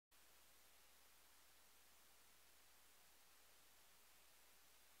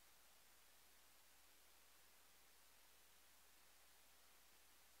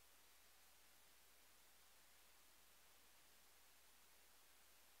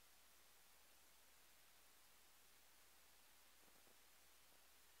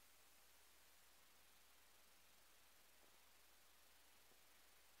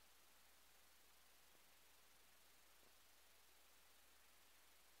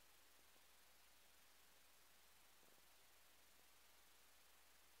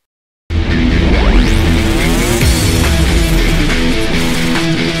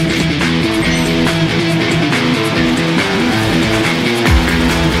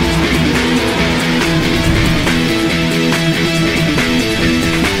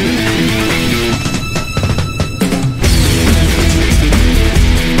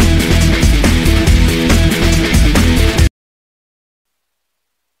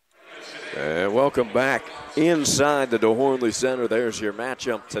And welcome back inside the DeHornley Center. There's your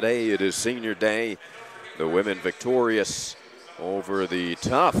matchup today. It is senior day. The women victorious over the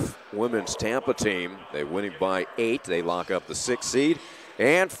tough women's Tampa team. They winning by 8. They lock up the 6th seed.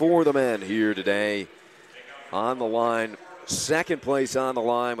 And for the men here today on the line, second place on the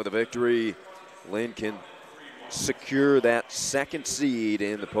line with a victory. Lynn can secure that 2nd seed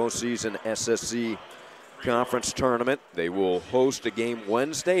in the postseason SSC Conference Tournament. They will host a game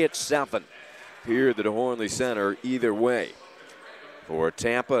Wednesday at 7 here at the DeHornley Center either way. For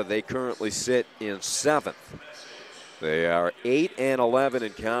Tampa, they currently sit in 7th. They are 8-11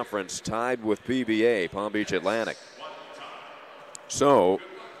 in conference, tied with PBA, Palm Beach Atlantic. So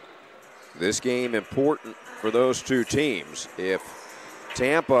this game important for those two teams. If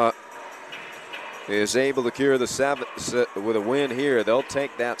Tampa is able to cure the 7th with a win here, they'll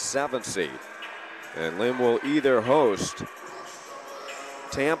take that 7th seed. And Lynn will either host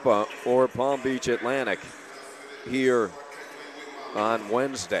Tampa or Palm Beach Atlantic here on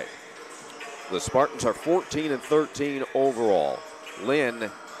Wednesday. The Spartans are 14-13 overall.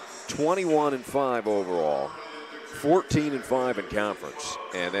 Lynn 21-5 overall, 14-5 in conference,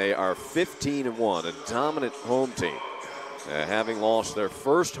 and they are 15-1, a dominant home team, having lost their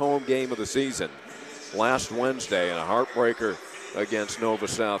first home game of the season last Wednesday in a heartbreaker against Nova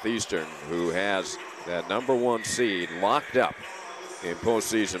Southeastern, who has that number 1 seed locked up in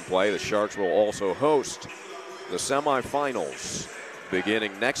postseason play. The Sharks will also host the semifinals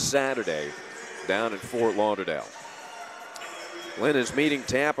beginning next Saturday down in Fort Lauderdale. Lynn is meeting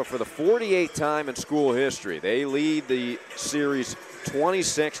Tampa for the 48th time in school history. They lead the series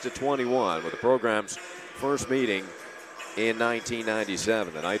 26-21 with the program's first meeting in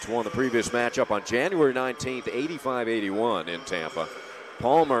 1997. The Knights won the previous matchup on January 19th, 85-81 in Tampa.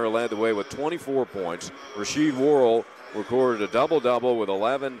 Palmer led the way with 24 points. Rasheed Worrell recorded a double-double with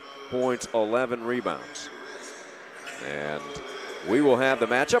 11 points, 11 rebounds. And we will have the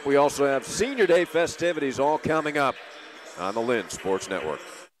matchup. We also have Senior Day festivities all coming up on the Lynn Sports Network.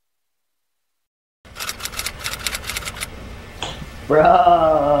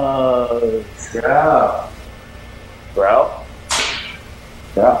 Bro. Yeah. Bro.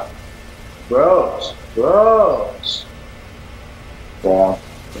 Yeah. Bros. Bros. Yeah.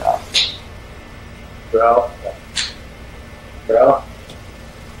 Yeah. Bro. Bro.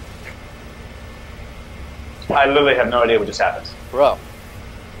 I literally have no idea what just happened. Bro.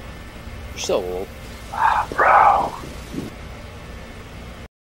 You're so old. Bro.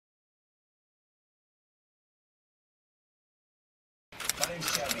 My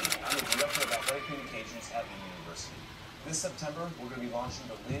name's Chevy. I'm the Director of Athletic Communications at Lynn University. This September, we're going to be launching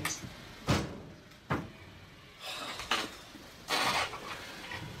the Lynn's.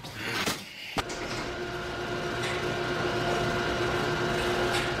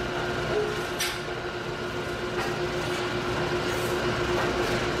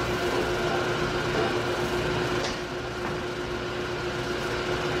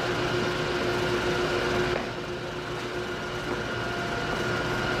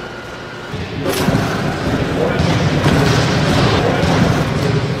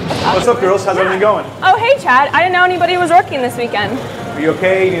 What's up, girls? How's everything going? Oh, hey, Chad. I didn't know anybody was working this weekend. Are you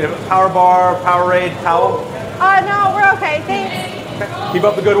okay? You need a power bar, Powerade, towel? No, we're okay. Thanks. Okay. Keep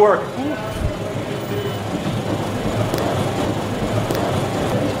up the good work.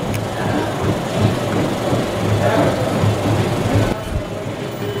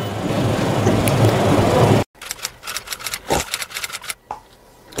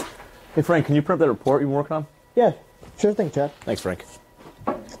 Hey, Frank, can you print that report you've been working on? Yeah, sure thing, Chad. Thanks, Frank.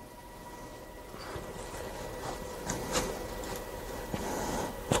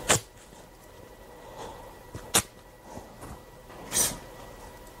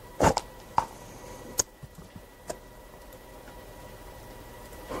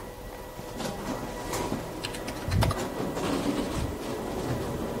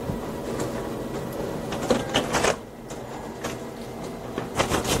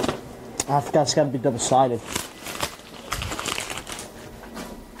 I forgot it's got to be double-sided.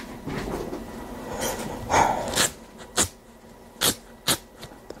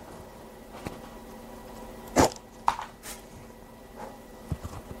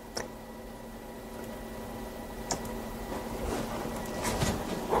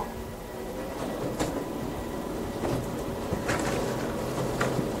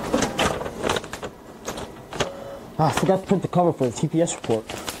 I forgot to print the cover for the TPS report.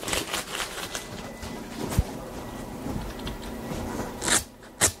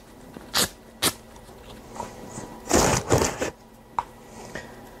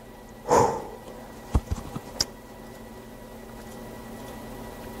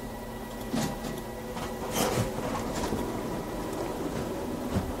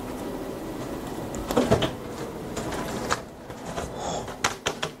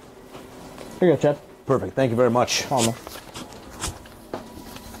 Here you go, Chad. Perfect. Thank you very much. Come on, man.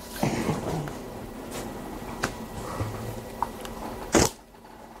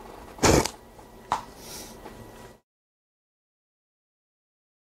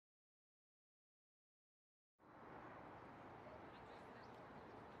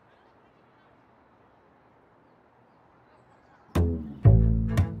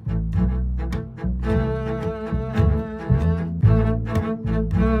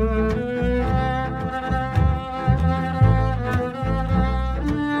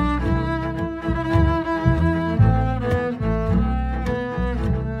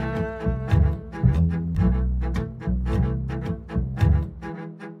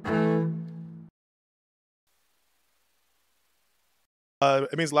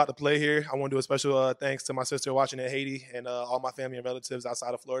 It means a lot to play here. I want to do a special thanks to my sister watching in Haiti and all my family and relatives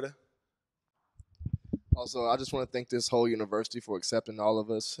outside of Florida. Also, I just want to thank this whole university for accepting all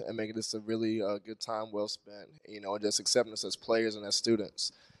of us and making this a really good time well spent, just accepting us as players and as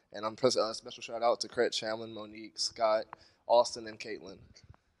students. And I'm a special shout out to Cret, Chamlin, Monique, Scott, Austin, and Caitlin.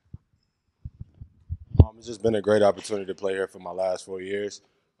 It's just been a great opportunity to play here for my last 4 years.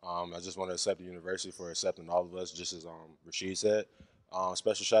 I just want to accept the university for accepting all of us, just as Rasheed said.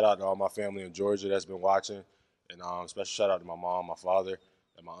 Special shout out to all my family in Georgia that's been watching, and special shout out to my mom, my father,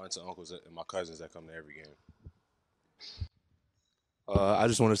 and my aunts and uncles and my cousins that come to every game. I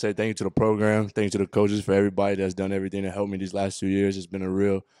just want to say thank you to the program, thank you to the coaches, for everybody that's done everything to help me these last 2 years. It's been a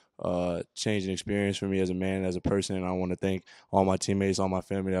real changing experience for me as a man, as a person, and I want to thank all my teammates, all my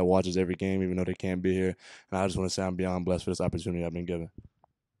family that watches every game, even though they can't be here. And I just want to say I'm beyond blessed for this opportunity I've been given.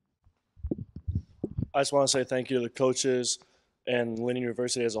 I just want to say thank you to the coaches and Lynn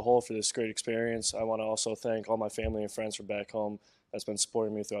University as a whole for this great experience. I want to also thank all my family and friends from back home that's been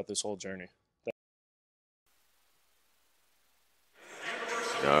supporting me throughout this whole journey.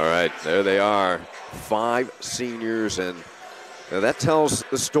 All right, there they are, 5 seniors, and that tells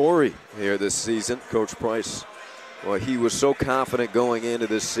the story here this season. Coach Price, well, he was so confident going into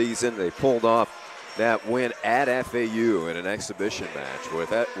this season. They pulled off that win at FAU in an exhibition match,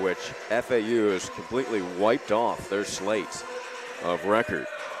 with that, which FAU has completely wiped off their slate of record.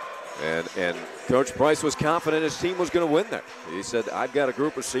 And Coach Price was confident his team was going to win there. He said, I've got a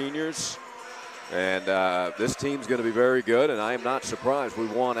group of seniors, and this team's going to be very good, and I am not surprised we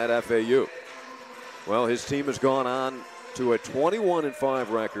won at FAU. Well, his team has gone on to a 21-5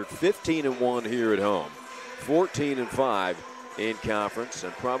 record, 15-1 here at home, 14-5 in conference,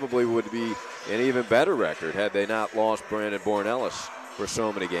 and probably would be an even better record had they not lost Brandon Bornellis for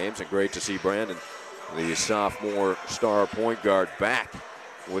so many games. And great to see Brandon, the sophomore star point guard, back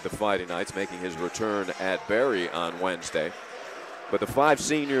with the Fighting Knights, making his return at Berry on Wednesday. But the 5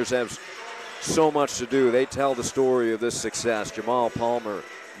 seniors have so much to do. They tell the story of this success. Jamal Palmer,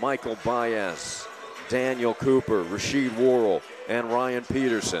 Michael Baez, Daniel Cooper, Rasheed Worrell, and Ryan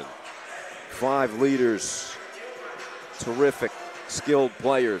Peterson. 5 leaders, terrific, skilled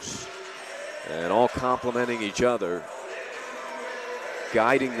players, and all complementing each other,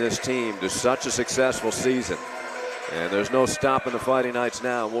 guiding this team to such a successful season. And there's no stopping the Fighting Knights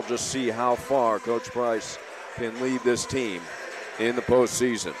now. We'll just see how far Coach Price can lead this team in the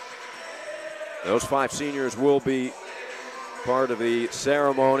postseason. Those 5 seniors will be part of the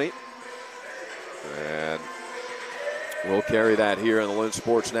ceremony, and we'll carry that here on the Lynn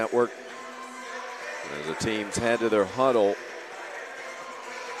Sports Network as the teams head to their huddle.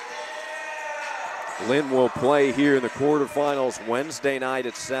 Lynn will play here in the quarterfinals Wednesday night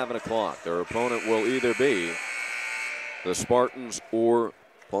at 7 o'clock. Their opponent will either be the Spartans or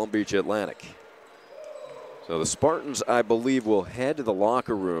Palm Beach Atlantic. So the Spartans, I believe, will head to the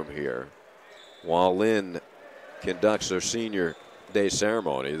locker room here while Lynn conducts their senior day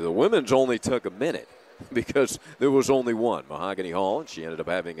ceremony. The women's only took a minute because there was only one, Mahogany Hall, and she ended up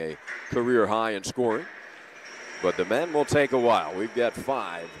having a career high in scoring. But the men will take a while. We've got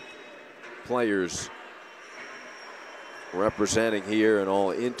 5 players representing here, and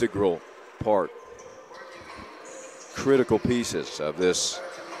all integral part, critical pieces of this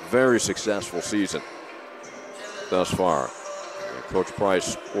very successful season thus far. And Coach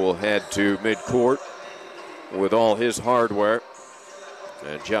Price will head to midcourt with all his hardware.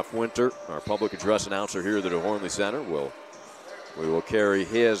 And Jeff Winter, our public address announcer here at the DeHornley Center, we will carry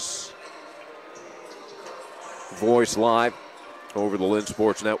his voice live over the Lynn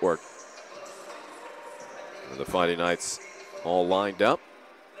Sports Network. And the Fighting Knights all lined up.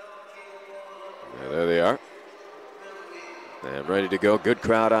 And there they are. And ready to go. Good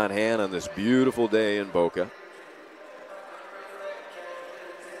crowd on hand on this beautiful day in Boca.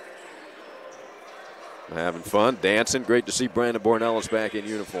 Having fun, dancing. Great to see Brandon Bornellis back in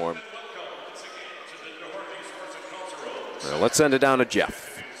uniform. Well, let's send it down to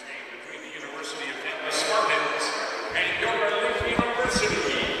Jeff. Between the University of Tampa Spartans and your Lynn University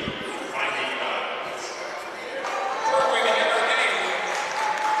Fighting Irish. Before we begin our game,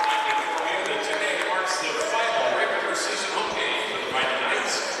 I can inform you that today marks the final regular season home game for the Fighting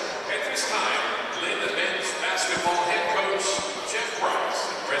Knights. At this time, Lynn men's basketball head coach Jeff Price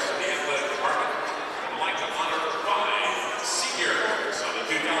and the rest of the athletic department would like to honor 5 seniors on the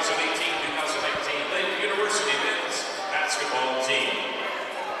 2018-2019 Lynn University men's basketball team.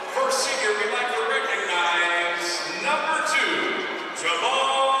 First senior, we'd like to recognize number 2,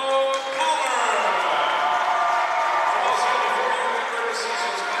 Jamal Palmer. Jamal's only 4-year regular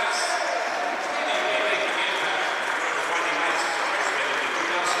season class, immediately making the impact on the Fighting Knights as a freshman in the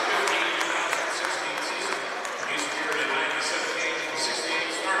 2015-2016 season. He's appeared in 97 games and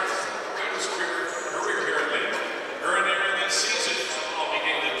 68 starts throughout his career here at Lynn. During this season, Jamal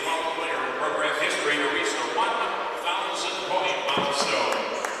became the 12th player in program history to reach the 1,000-point milestone.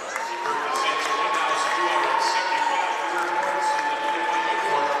 He earned the Saints 1,275 career points in the blue-and-white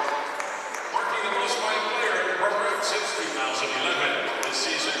uniform, marking the most valuable player in the program since 2011. This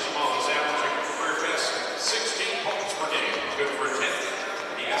season, Jamal is averaging a career best 16 points per game, good for 10th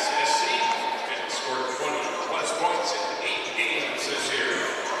in the SSC, and scored 20-plus points in 8 games this year.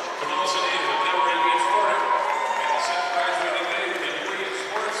 Jamal's a native of Delray Beach, Florida, and is graduating today with a degree in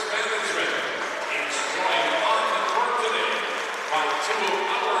sports management. He's joined on the court today by 2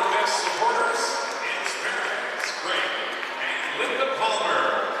 of our best supporters, his parents, Greg and Linda Palmer.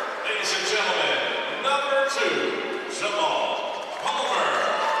 Ladies and gentlemen, number 2, Jamal Palmer.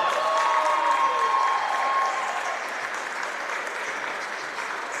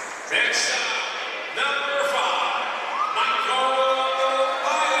 Next up, number 5, Michael Lynn.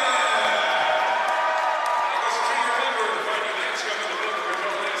 Michael's a 2-year member of the Fighting Knights, coming to Boca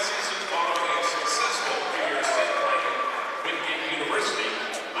Raton last season following a successful 2-year stint playing at Wingate University.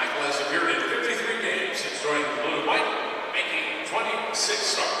 Michael has appeared in 53 games since joining the Blue and White, making 26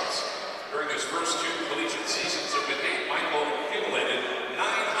 starts. During his first 2 collegiate seasons at Wingate, Michael accumulated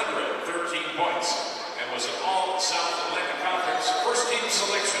 913 points and was an All-South Atlantic Conference first-team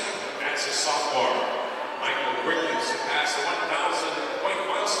selection as a sophomore. Michael quickly surpassed the 1,000-point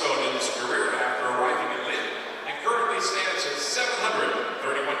milestone in his career after arriving at Lynn and currently stands at 731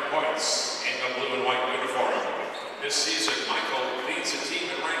 points in the blue and white uniform. This season, Michael leads a team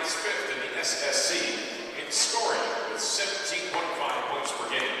and ranks 5th in the SSC in scoring with 17.5 points per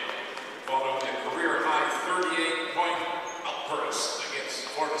game. Following a career-high 38-point outburst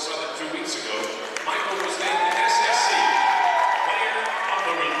against Florida Southern 2 weeks ago, Michael was named the SSC Player of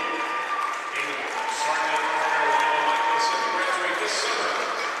the Week. Starting out in North Carolina, Michael is set to graduate this summer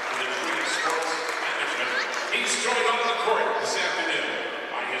with a degree in sports management. He's joined on the court this afternoon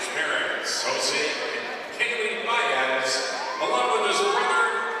by his parents, Jose and Kaylee Baez, along with his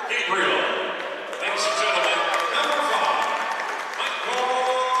brother, Gabriel. Ladies and gentlemen, number 5, Michael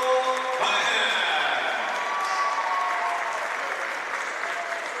Baez.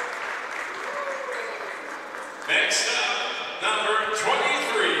 Next up, number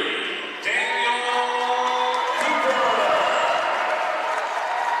 23, Daniel Cooper.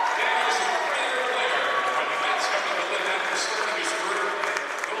 Daniel's a 3-year player, but the Knights coming to Lynn after starting his career at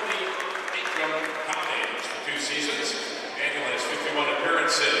Goldie Aiken College for 2 seasons. Daniel has 51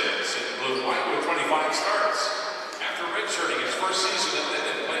 appearances in the blue and white with 25 starts. After redshirting his first season at Lynn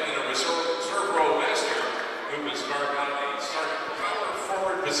and playing in a reserve role last year, Cooper has carved out a starting power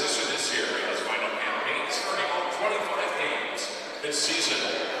forward position this year in his final campaign, starting all 25 games this season.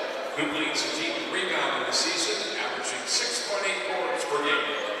 Cooper leads the team in rebound in the season, averaging 6.8 boards per game,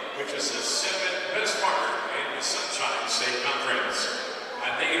 which is the 7th best mark in the Sunshine State Conference. A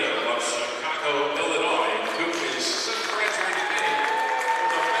native of Chicago, Illinois, Cooper is set to graduate today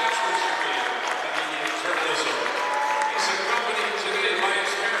with a bachelor's degree in journalism. He's accompanied today by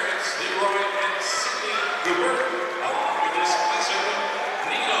his parents, Leroy and Sydney Cooper, along with his cousin,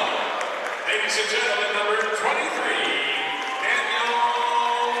 Nino. Ladies and gentlemen, number 23, Daniel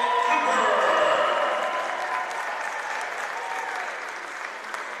Cooper.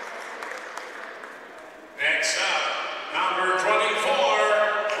 Next up, number 24,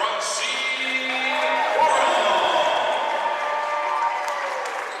 Roxy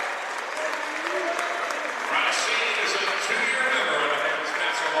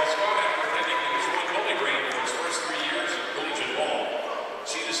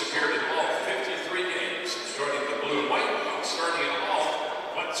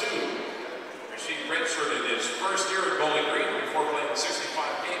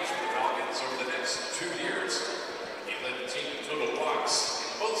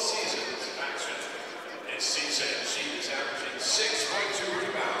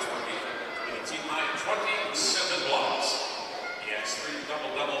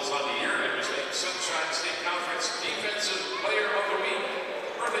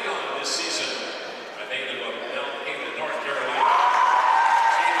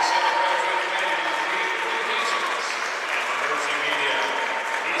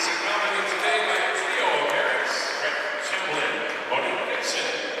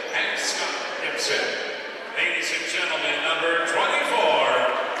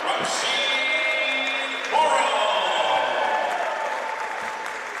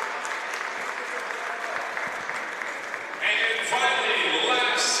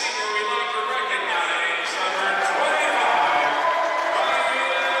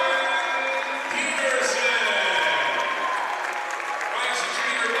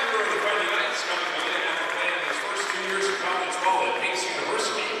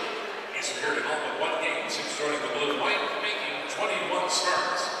the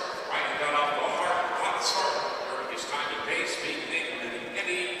Spartans. Ryan got off the hot start during his time at base, being named the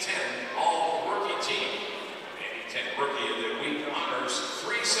NA-10 All-Rookie team. NA-10 Rookie of the Week honors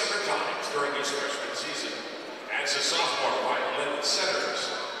 3 separate times during his freshman season. As a sophomore, Ryan led the Senators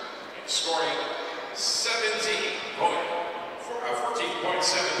in scoring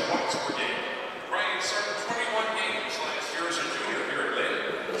 14.7 points per game. Ryan started 21 games last year as a junior here at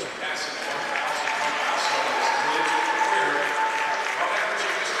Lynn, surpassing 1,000 point milestone in his collegiate career, while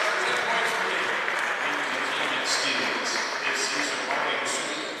averaging just under 10 points per game, leading the team in steals. This season, Ryan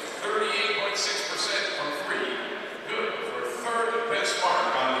shooting 38.6% from 3, good for third best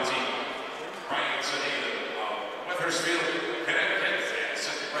mark on the team. Ryan's a native of Wethersfield, Connecticut, and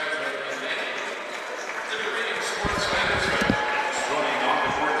set to graduate in May. Reading sports management. Joining on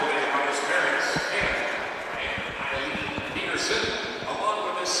the board today by his parents, Ken and Eileen Peterson, along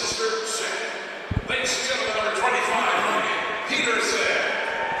with his sister, Shannon. Ladies and gentlemen, number 25, Ryan Peterson.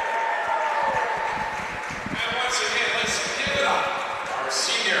 And once again, let's give it up. Our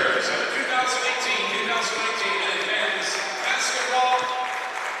seniors of the 2018-2019 men's basketball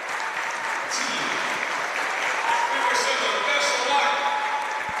team. We wish them the best of luck.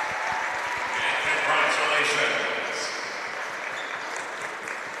 And congratulations.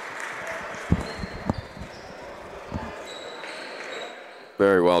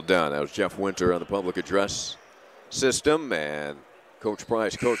 Very well done. That was Jeff Winter on the public address system, and Coach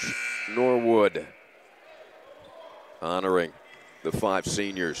Price, Coach Norwood honoring the 5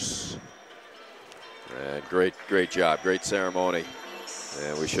 seniors. And great job, great ceremony.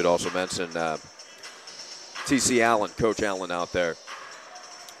 And we should also mention T.C. Allen, Coach Allen out there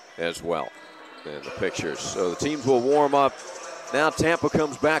as well in the pictures. So the teams will warm up. Now Tampa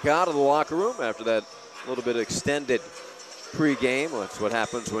comes back out of the locker room after that little bit extended pre-game. That's what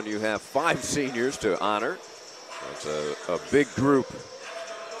happens when you have 5 seniors to honor. It's a big group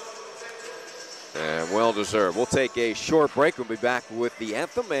and well-deserved. We'll take a short break. We'll be back with the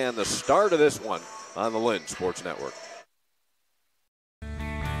anthem and the start of this one on the Lynn Sports Network.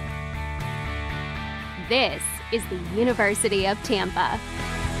 This is the University of Tampa.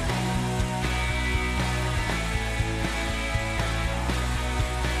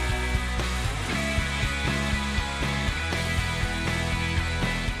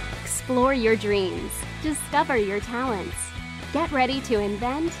 Explore your dreams. Discover your talents. Get ready to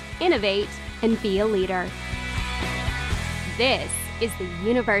invent, innovate, and be a leader. This is the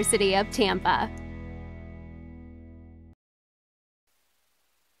University of Tampa.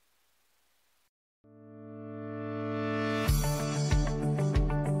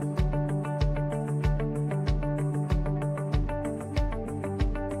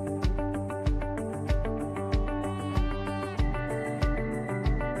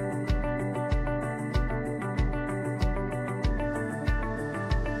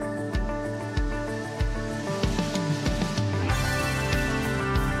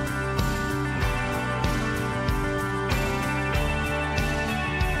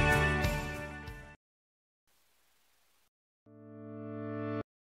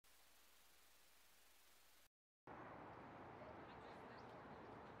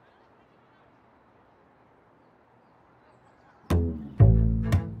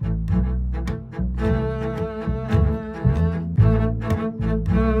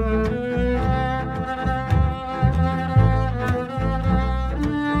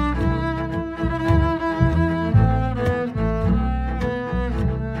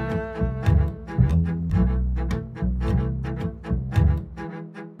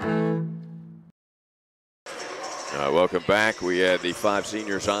 Welcome back. We had the 5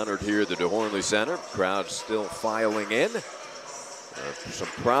 seniors honored here at the DeHornley Center. Crowd still filing in. Some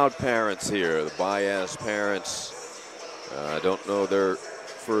proud parents here. The Baez parents. I don't know their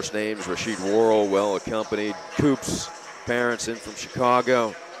first names. Rashid Worrell, well accompanied. Coops parents in from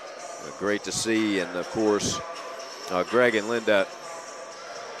Chicago. Great to see. And of course, Greg and Linda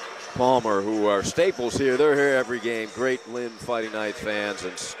Palmer, who are staples here. They're here every game. Great Lynn Fighting Knights fans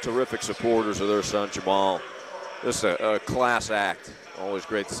and terrific supporters of their son Jamal. This is a class act. Always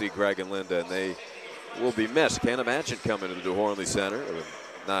great to see Greg and Linda, and they will be missed. Can't imagine coming to the DeHornley Center and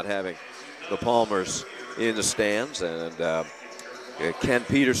not having the Palmers in the stands. And Ken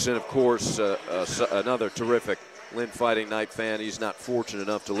Peterson, of course, another terrific Lynn Fighting Knight fan. He's not fortunate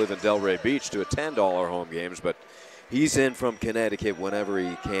enough to live in Delray Beach to attend all our home games, but he's in from Connecticut whenever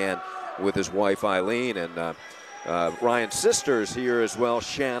he can with his wife Eileen. And Ryan's sister is here as well.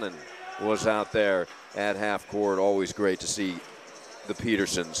 Shannon was out there at half court. Always great to see the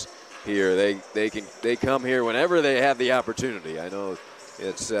Petersons here. They come here whenever they have the opportunity. I know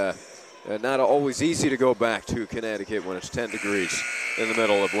it's not always easy to go back to Connecticut when it's 10 degrees in the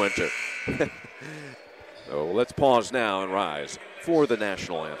middle of winter. So let's pause now and rise for the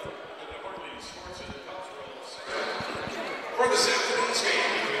national anthem. For this afternoon's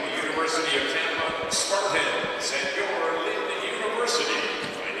game between the University of Tampa Spartans and your Lynn University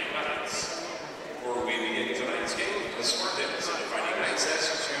Fighting Knights. Before we begin tonight's game, the Spartans and Fighting Knights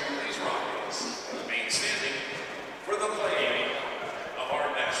ask you to please rise, remain standing for the playing of our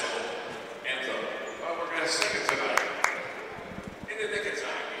national anthem. Well, we're going to sing it tonight. In the nick of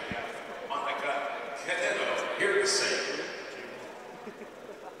time, we have Monica Canelo here to sing.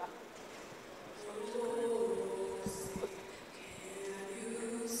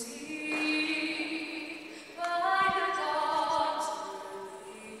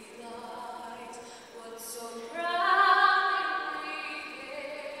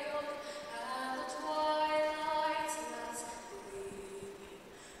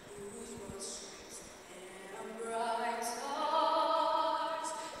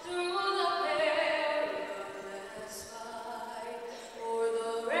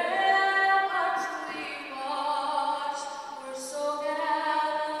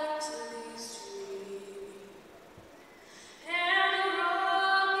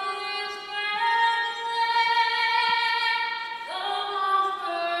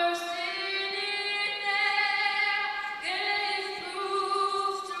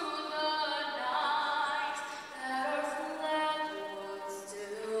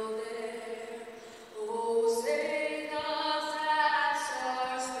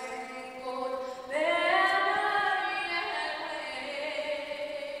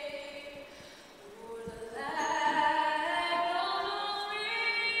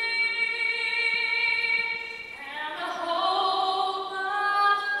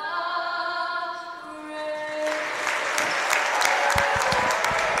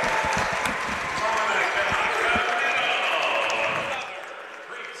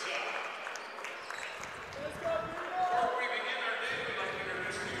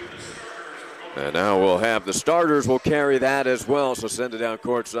 And now we'll have the starters. We'll carry that as well. So send it down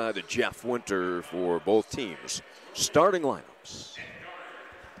courtside to Jeff Winter for both teams. Starting lineups.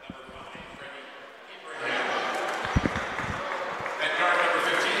 At guard number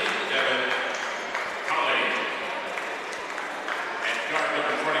 15, Devin Colley. At guard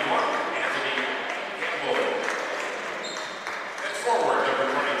number 21, Anthony Campbell. At forward number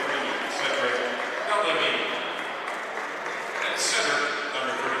 23, Cedric Bellamy. At center,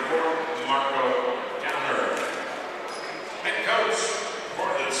 number 34, Marco Downer. Head coach for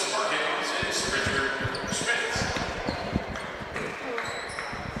the Spartans is Richard Schmitz.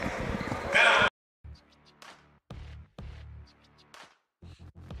 Now,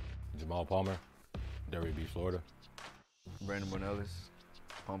 Jamal Palmer, Derry Beach, Florida. Brandon Mornellis,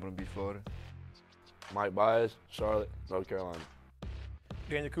 Pompano Beach, Florida. Mike Byers, Charlotte, North Carolina.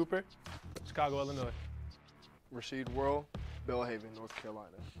 Daniel Cooper, Chicago, Illinois. Rasheed Worrell, Belhaven, North Carolina.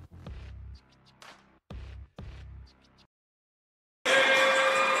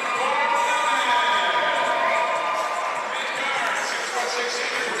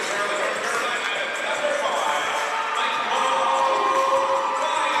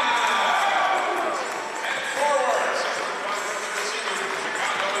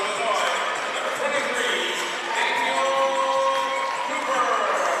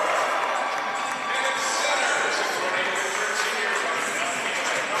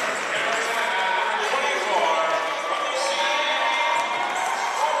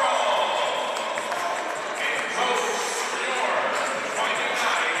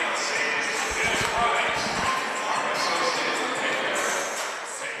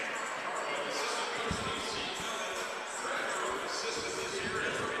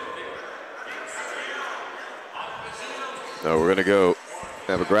 Now we're going to go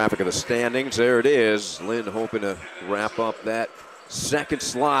have a graphic of the standings. There it is. Lynn hoping to wrap up that second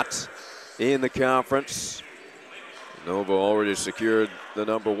slot in the conference. Nova already secured the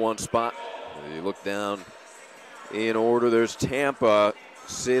 #1 spot. You look down in order. There's Tampa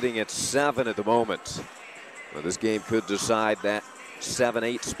sitting at 7 at the moment. Well, this game could decide that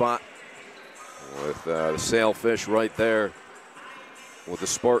 7-8 spot with the Sailfish right there with the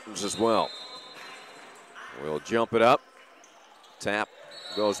Spartans as well. We'll jump it up. Tap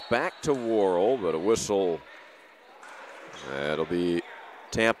goes back to Worrell, but a whistle. That'll be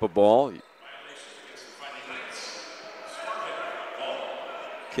Tampa ball.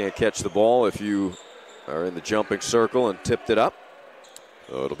 Can't catch the ball if you are in the jumping circle and tipped it up.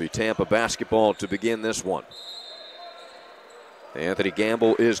 So it'll be Tampa basketball to begin this one. Anthony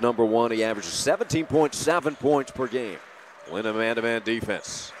Gamble is #1. He averages 17.7 points per game. Lynn a man-to-man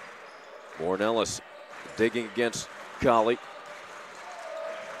defense. Bornellis digging against Colley.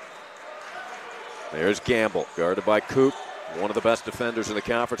 There's Gamble, guarded by Coop, one of the best defenders in the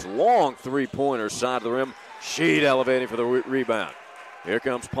conference. Long three-pointer, side of the rim. Sheed elevating for the rebound. Here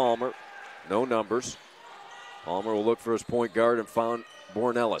comes Palmer. No numbers. Palmer will look for his point guard and found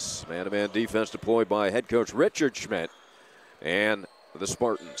Bornellis. Man-to-man defense deployed by head coach Richard Schmidt and the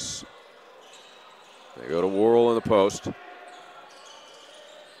Spartans. They go to Worrell in the post.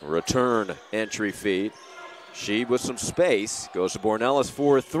 Return entry feed. Sheed with some space. Goes to Bornellis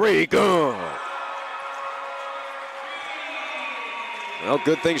for three. Good. Well,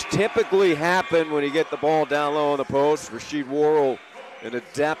 good things typically happen when you get the ball down low on the post. Rasheed Worrell, an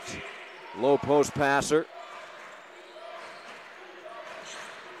adept low post passer.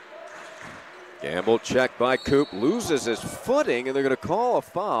 Gamble checked by Coop, loses his footing, and they're going to call a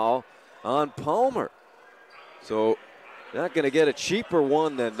foul on Palmer. So not going to get a cheaper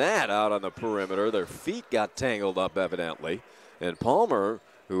one than that out on the perimeter. Their feet got tangled up evidently. And Palmer,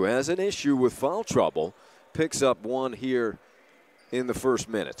 who has an issue with foul trouble, picks up one here in the first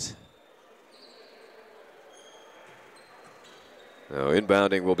minute. Now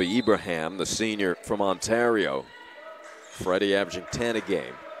inbounding will be Ibrahim, the senior from Ontario. Freddie averaging 10 a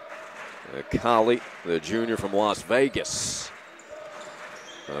game. Colley, the junior from Las Vegas.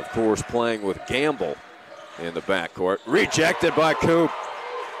 Of course, playing with Gamble in the backcourt. Rejected by Coop.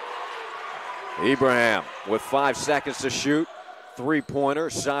 Ibrahim with 5 seconds to shoot. Three-pointer,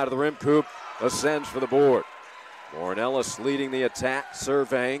 side of the rim. Coop ascends for the board. Bornellis leading the attack,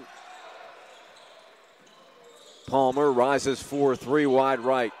 surveying. Palmer rises 4-3 wide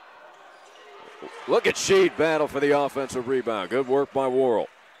right. Look at Sheed battle for the offensive rebound. Good work by Worrell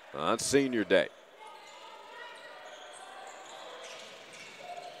on senior day.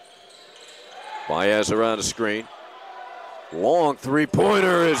 Baez around the screen. Long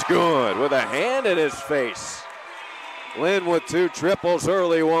three-pointer is good with a hand in his face. Lynn with 2 triples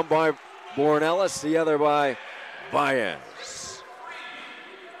early, one by Bornellis, the other by Baez.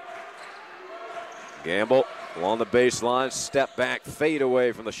 Gamble along the baseline, step back, fade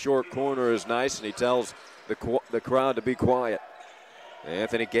away from the short corner is nice, and he tells the crowd to be quiet.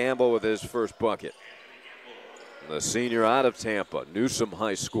 Anthony Gamble with his first bucket. The senior out of Tampa, Newsom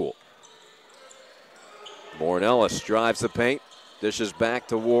High School. Bornellis drives the paint, dishes back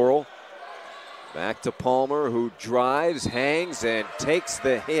to Worrell. Back to Palmer, who drives, hangs, and takes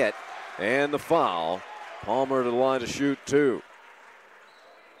the hit and the foul. Palmer to the line to shoot 2.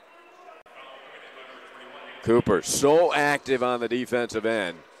 Cooper, so active on the defensive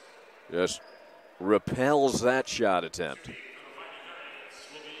end, just repels that shot attempt.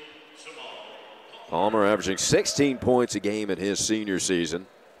 Palmer averaging 16 points a game in his senior season.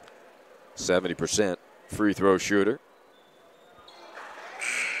 70% free throw shooter.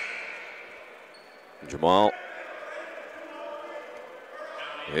 Jamal,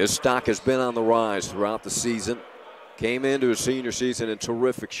 his stock has been on the rise throughout the season. Came into his senior season in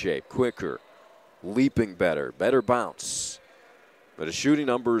terrific shape, quicker, leaping better, better bounce. But his shooting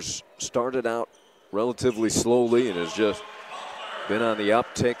numbers started out relatively slowly and has just been on the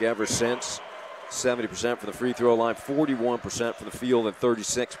uptick ever since. 70% from the free throw line, 41% from the field, and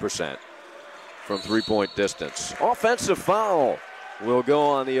 36% from three-point distance. Offensive foul will go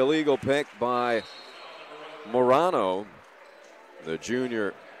on the illegal pick by Morano, the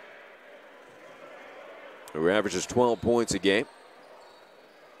junior who averages 12 points a game.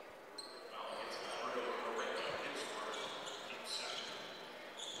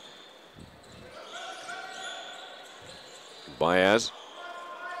 Baez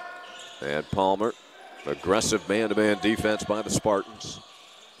and Palmer. Aggressive man-to-man defense by the Spartans.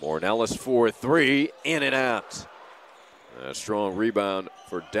 Bornellis 4-3, in and out. A strong rebound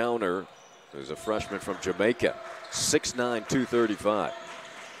for Downer, who's a freshman from Jamaica. 6'9", 235.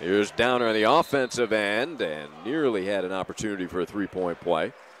 Here's Downer on the offensive end and nearly had an opportunity for a three-point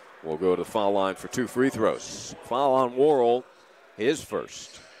play. We'll go to the foul line for 2 free throws. Foul on Worrell, his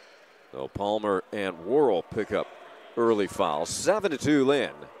first. So Palmer and Worrell pick up early fouls. 7-2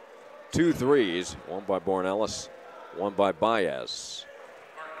 Lynn. 2 threes, one by Bornellis, one by Baez.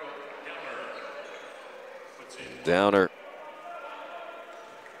 Downer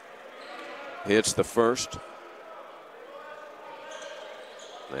hits the first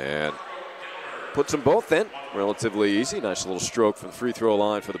and puts them both in relatively easy. Nice little stroke from the free throw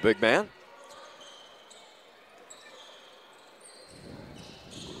line for the big man.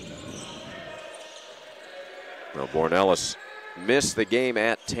 Well, Bornellis missed the game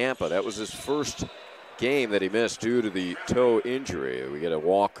at Tampa. That was his first game that he missed due to the toe injury. We get a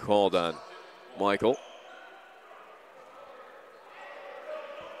walk called on Michael.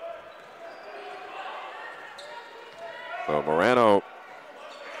 So Morano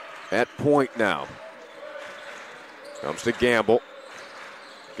at point now. Comes to Gamble.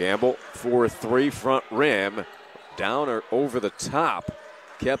 Gamble for 3 front rim. Downer over the top.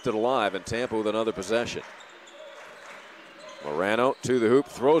 Kept it alive, and Tampa with another possession. Morano to the hoop,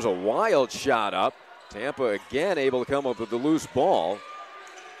 throws a wild shot up. Tampa again able to come up with the loose ball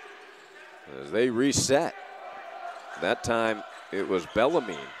as they reset. That time it was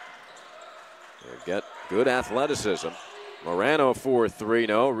Bellarmine. They get good athleticism. Morano for 3,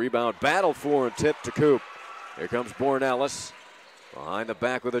 no. Rebound battle for and tip to Coop. Here comes Bornellis. Behind the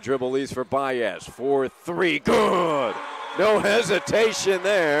back with a dribble leads for Baez. 4-3, good. No hesitation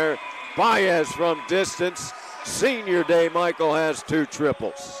there. Baez from distance. Senior day, Michael has 2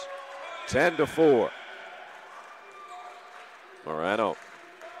 triples. 10-4. Morano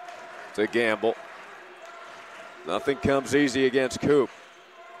to Gamble. Nothing comes easy against Coop.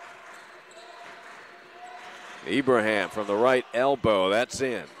 Ibrahim from the right elbow, that's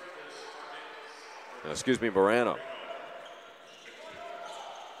in. Excuse me, Morano.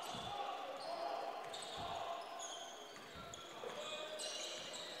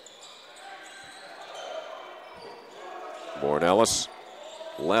 Bornellis,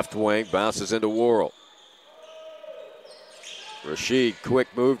 left wing, bounces into Worrell. Rashid, quick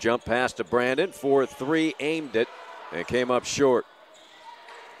move, jump pass to Brandon. 4-3, aimed it, and came up short.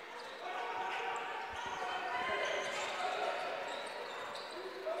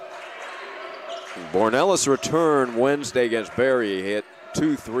 Bornellis return Wednesday against Barry. He hit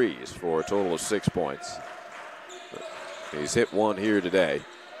 2 threes for a total of 6 points. He's hit 1 here today.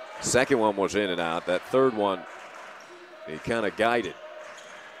 Second one was in and out. That third one, he kind of guided.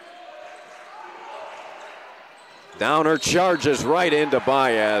 Downer charges right into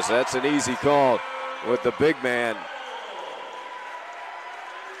Baez. That's an easy call with the big man.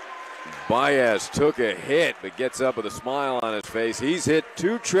 Baez took a hit, but gets up with a smile on his face. He's hit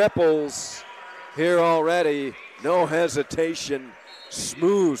 2 triples here already. No hesitation.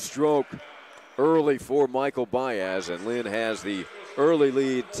 Smooth stroke early for Michael Baez, and Lynn has the early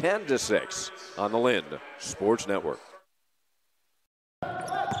lead 10-6 on the Lynn Sports Network.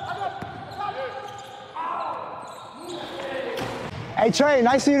 Hey, Trey,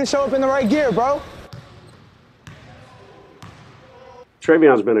 nice of you to show up in the right gear, bro.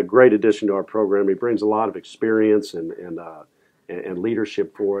 Trayvion's been a great addition to our program. He brings a lot of experience and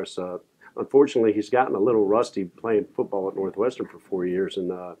leadership for us. Unfortunately, he's gotten a little rusty playing football at Northwestern for 4 years,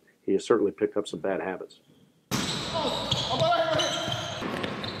 and he has certainly picked up some bad habits.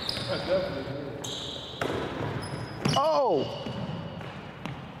 Oh!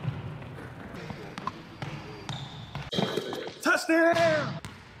 Touchdown!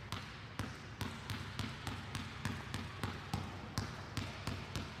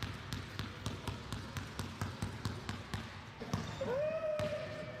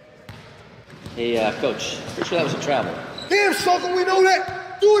 Hey, Coach, pretty sure that was a travel. Damn, sucker, we know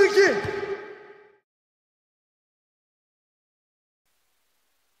that. Do it again.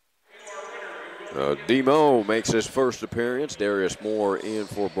 Demo makes his first appearance. Darius Moore in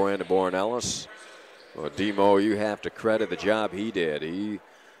for Brandon Bornellis. Demo, you have to credit the job he did. He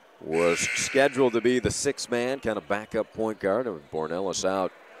was scheduled to be the 6th man, kind of backup point guard. And Bornellis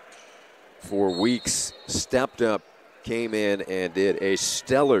out for weeks, stepped up, came in and did a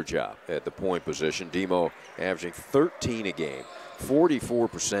stellar job at the point position. Demo averaging 13 a game,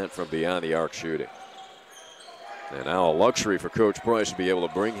 44% from beyond the arc shooting. And now a luxury for Coach Price to be able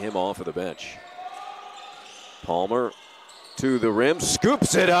to bring him off of the bench. Palmer to the rim,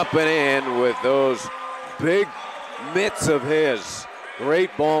 scoops it up and in with those big mitts of his.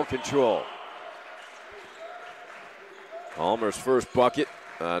 Great ball control. Palmer's first bucket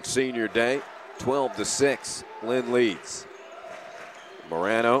on senior day, 12-6. Lynn leads.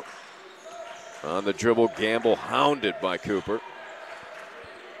 Morano on the dribble. Gamble hounded by Cooper.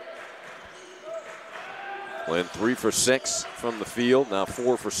 Lynn 3 for 6 from the field, now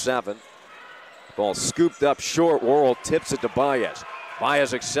 4 for 7. Ball scooped up short. Worrell tips it to Baez.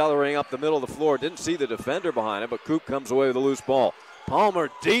 Baez accelerating up the middle of the floor. Didn't see the defender behind him, but Coop comes away with a loose ball. Palmer,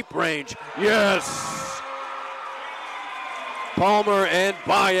 deep range. Yes! Palmer and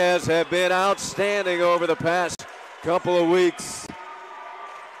Baez have been outstanding over the past couple of weeks.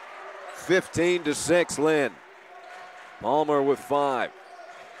 15-6 Lynn. Palmer with 5.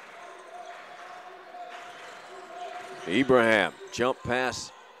 Ibrahim, jump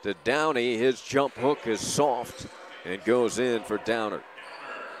pass to Downey. His jump hook is soft and goes in for Downer.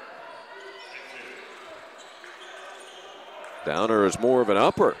 Downer is more of an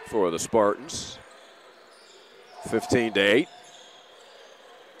upper for the Spartans. 15-8.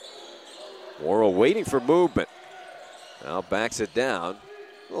 Worrell waiting for movement. Now backs it down.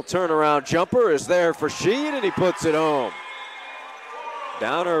 Little turnaround jumper is there for Sheed, and he puts it home.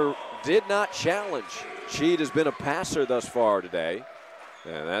 Downer did not challenge. Sheed has been a passer thus far today,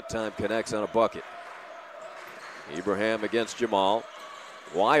 and that time connects on a bucket. Ibrahim against Jamal.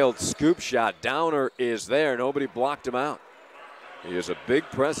 Wild scoop shot. Downer is there. Nobody blocked him out. He is a big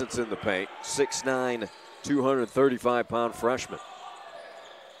presence in the paint. 6'9", 235-pound freshman.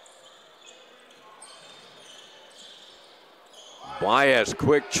 Baez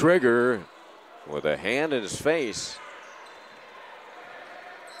quick trigger with a hand in his face.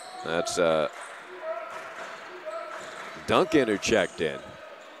 That's Duncan who checked in.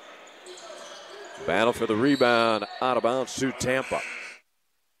 Battle for the rebound, out of bounds to Tampa.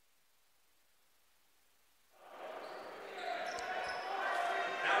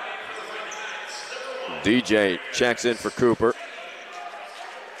 DJ checks in for Cooper.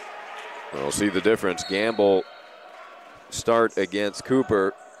 We'll see the difference. Gamble start against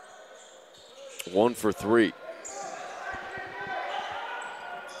Cooper, 1 for 3.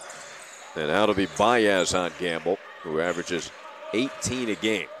 And now to be Baez on Gamble, who averages 18 a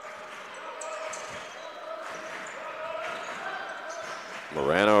game.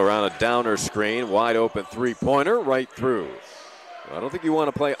 Morano around a Downer screen, wide open three-pointer, right through. I don't think you want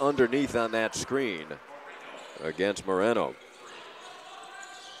to play underneath on that screen against Moreno.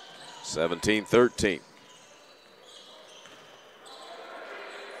 17-13.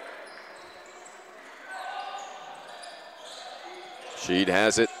 Sheed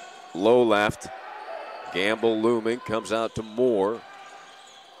has it low left. Gamble looming, comes out to Moore.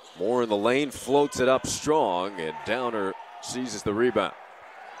 Moore in the lane, floats it up strong, and Downer seizes the rebound.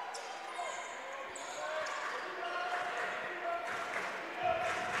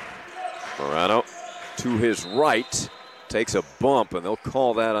 Morano to his right, takes a bump, and they'll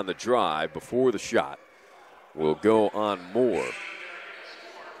call that on the drive before the shot will go on Moore.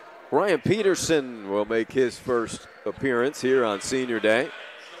 Ryan Peterson will make his first appearance here on Senior Day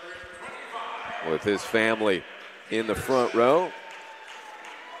with his family in the front row.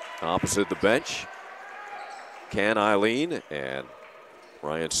 Opposite the bench, Can Eileen and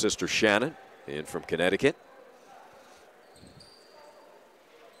Ryan's sister Shannon in from Connecticut.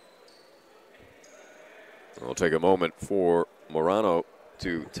 It'll take a moment for Morano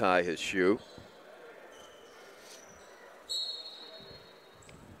to tie his shoe.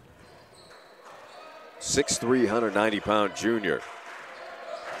 .6'3", 190-pound junior,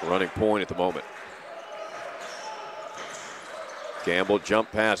 running point at the moment. Gamble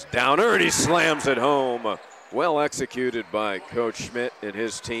jump pass Downer, and he slams it home. Well executed by Coach Schmidt and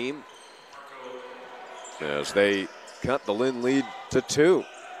his team as they cut the Lynn lead to 2.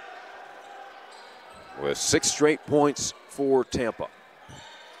 With 6 straight points for Tampa.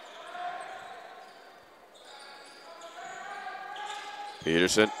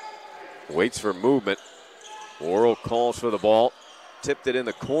 Peterson waits for movement. Worrell calls for the ball. Tipped it in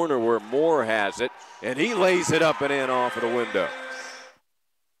the corner where Moore has it, and he lays it up and in off of the window.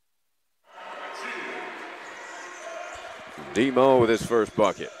 Demo with his first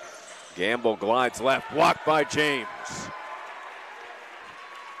bucket. Gamble glides left, blocked by James.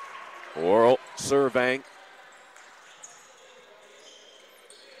 Worrell surveying.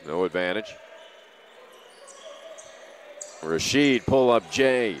 No advantage. Rasheed pull up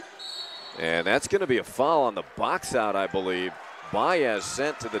Jay. And that's going to be a foul on the box out, I believe. Baez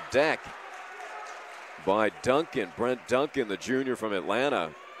sent to the deck by Duncan, Brent Duncan, the junior from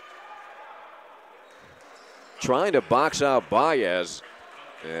Atlanta. Trying to box out Baez,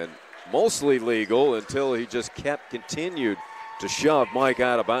 and mostly legal until he just continued to shove Mike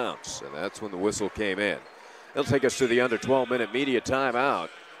out of bounds, and that's when the whistle came in. That'll take us to the under 12-minute media timeout.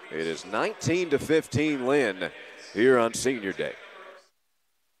 It is 19-15 Lynn here on Senior Day.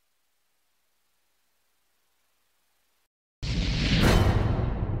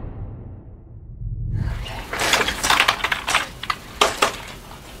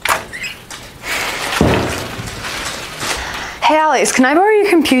 Hey Alex, can I borrow your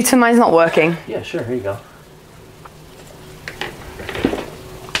computer? Mine's not working. Yeah, sure, here you go.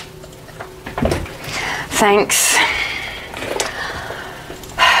 Thanks.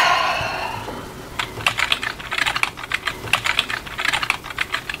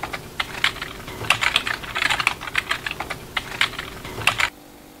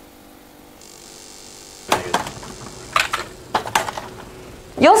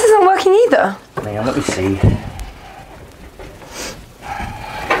 Yours isn't working either. Hang on, let me see.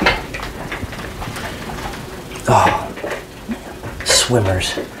 Oh,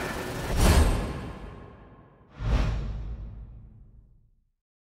 swimmers.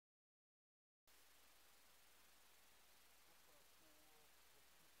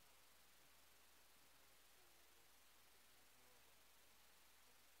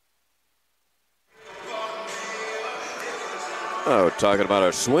 Oh, talking about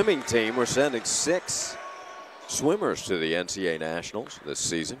our swimming team, we're sending 6 swimmers to the NCAA Nationals this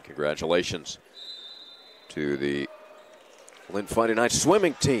season. Congratulations to the Lynn Fighting Knights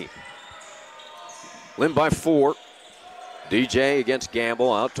swimming team. Lynn by 4. DJ against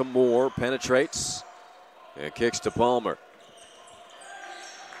Gamble, out to Moore, penetrates, and kicks to Palmer.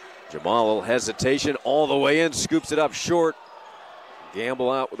 Jamal, a little hesitation all the way in, scoops it up short.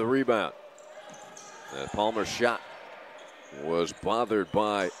 Gamble out with the rebound. And Palmer's shot was bothered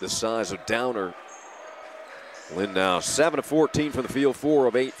by the size of Downer. Lynn now 7 of 14 from the field, 4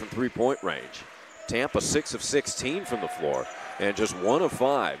 of 8 from three-point range. Tampa 6 of 16 from the floor, and just 1 of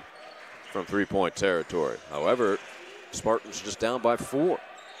 5 from three-point territory. However, Spartans just down by 4.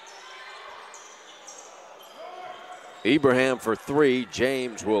 Ibrahim for 3.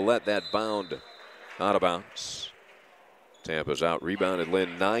 James will let that bound out of bounds. Tampa's out rebounded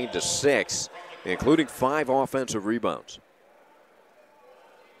Lynn 9-6, including 5 offensive rebounds.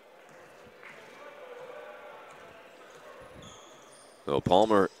 So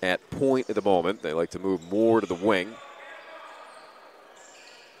Palmer at point at the moment. They like to move more to the wing.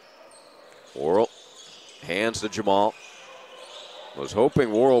 Worrell hands to Jamal. Was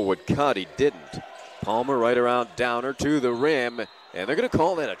hoping Worrell would cut. He didn't. Palmer right around Downer to the rim, and they're going to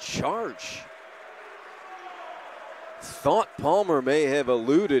call that a charge. Thought Palmer may have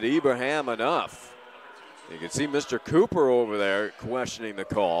eluded Ibrahim enough. You can see Mr. Cooper over there questioning the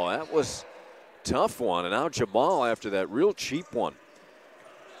call. That was a tough one, and now Jamal after that real cheap one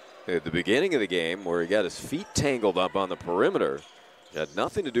at the beginning of the game where he got his feet tangled up on the perimeter. It had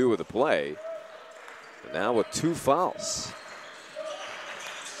nothing to do with the play. And now with 2 fouls.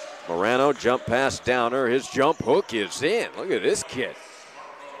 Morano jump past Downer. His jump hook is in. Look at this kid.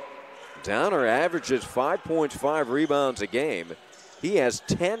 Downer averages 5 points, 5 rebounds a game. He has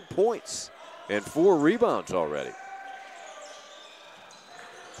 10 points and 4 rebounds already.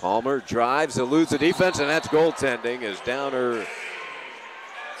 Palmer drives, eludes the defense, and that's goaltending as Downer,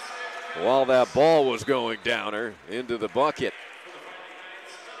 while that ball was going Downer, into the bucket.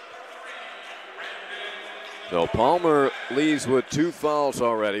 So Palmer leaves with 2 fouls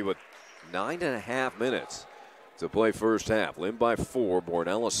already with 9.5 minutes to play first half. Lynn by 4.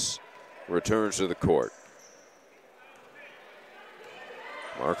 Bornellis returns to the court.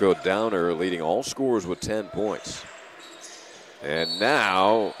 Marco Downer leading all scorers with 10 points. And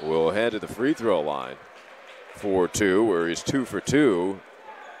now we'll head to the free throw line for 2, where he's 2 for 2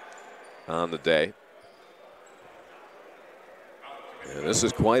 on the day. And this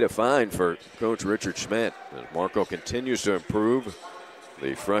is quite a find for Coach Richard Schmidt as Marco continues to improve,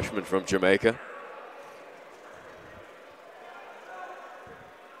 the freshman from Jamaica.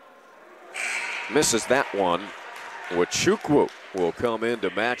 Misses that one. Wachukwu will come in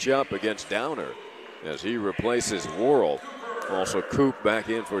to match up against Downer as he replaces Worrell. Also Coop back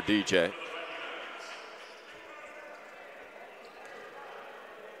in for DJ.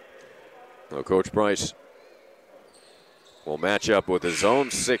 Well, Coach Price will match up with his own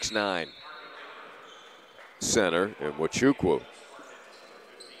 6'9" center in Wachukwu.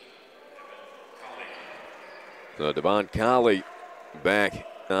 So Devon Colley back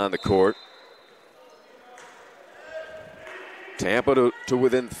on the court. Tampa to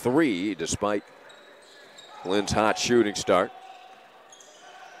within 3 despite Lynn's hot shooting start.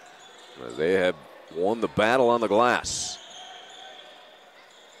 They have won the battle on the glass.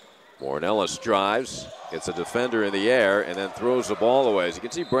 Bornellis drives, gets a defender in the air, and then throws the ball away. As you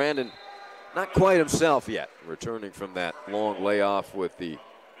can see, Brandon not quite himself yet, returning from that long layoff with the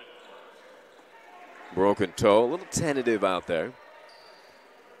broken toe. A little tentative out there.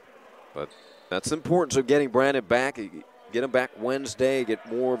 But that's the importance of getting Brandon back. Get him back Wednesday,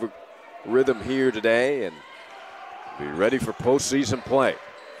 get more of a rhythm here today, and be ready for postseason play.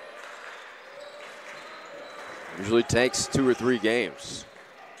 Usually takes 2 or 3 games.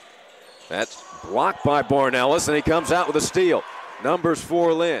 That's blocked by Bornellis, and he comes out with a steal. Numbers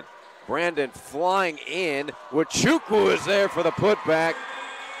for Lynn. Brandon flying in. Wachukwu is there for the putback.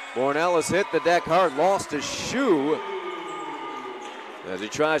 Bornellis hit the deck hard, lost his shoe as he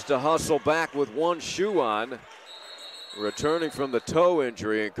tries to hustle back with one shoe on. Returning from the toe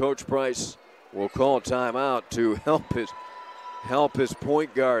injury, and Coach Price will call timeout to help his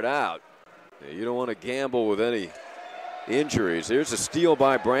point guard out. You don't want to gamble with any injuries. Here's a steal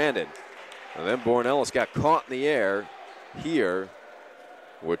by Brandon. And then Bornellis got caught in the air here.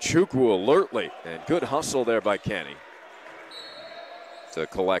 Wachukwu alertly, and good hustle there by Kenny to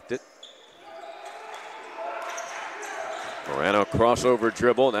collect it. Morano crossover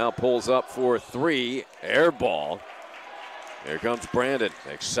dribble, now pulls up for 3, air ball. Here comes Brandon,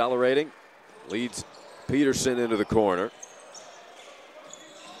 accelerating, leads Peterson into the corner.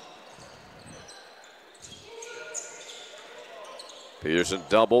 Peterson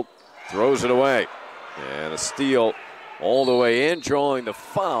doubled, throws it away. And a steal all the way in, drawing the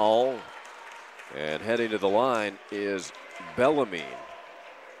foul. And heading to the line is Bellarmine.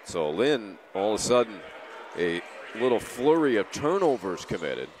 So Lynn, all of a sudden, a little flurry of turnovers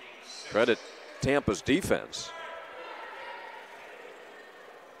committed. Credit Tampa's defense.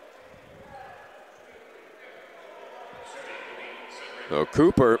 So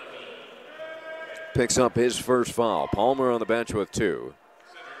Cooper picks up his first foul. Palmer on the bench with 2.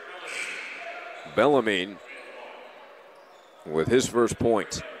 Bellarmine with his first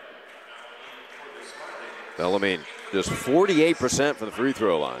point. Bellarmine just 48% from the free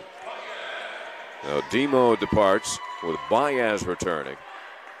throw line. Now Demo departs with Baez returning.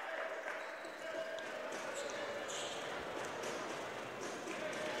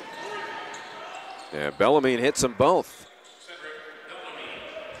 And Bellarmine hits them both.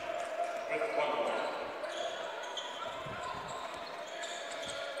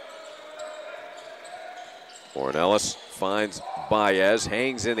 Ornelas finds Baez,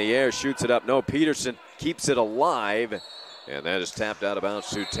 hangs in the air, shoots it up. No, Peterson keeps it alive, and that is tapped out of bounds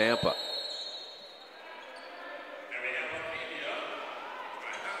to Tampa.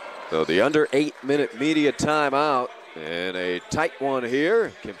 So the under 8-minute media timeout, and a tight one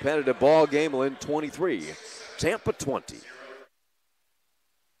here. Competitive ball game, Lynn 23, Tampa 20.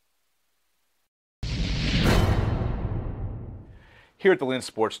 Here at the Lynn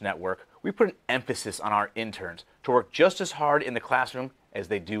Sports Network, we put an emphasis on our interns to work just as hard in the classroom as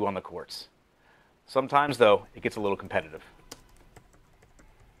they do on the courts. Sometimes, though, it gets a little competitive.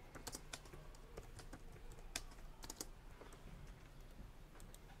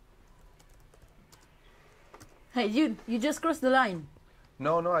 Hey, you just crossed the line.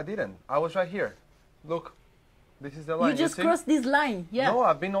 No, I didn't. I was right here. Look, this is the line. You just crossed this line, yeah. No,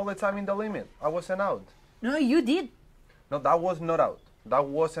 I've been all the time in the limit. I wasn't out. No, you did. No, that was not out. That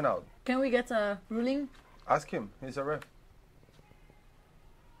wasn't out. Can we get a ruling? Ask him. He's a ref.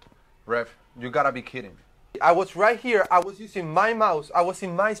 Ref, you gotta be kidding. I was right here. I was using my mouse. I was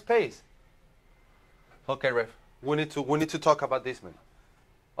in my space. Okay, ref. We need to talk about this, man.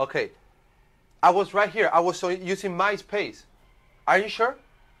 Okay. I was right here. I was using my space. Are you sure?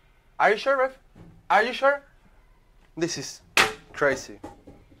 Are you sure, ref? Are you sure? This is crazy.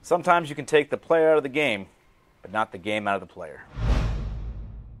 Sometimes you can take the player out of the game, but not the game out of the player.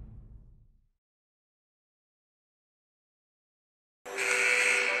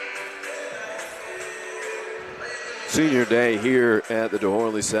 Senior day here at the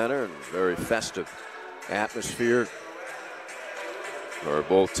DeHorley Center, and very festive atmosphere for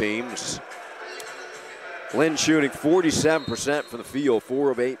both teams. Lynn shooting 47% from the field,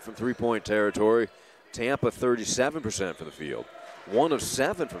 4 of 8 from three-point territory. Tampa 37% from the field, 1 of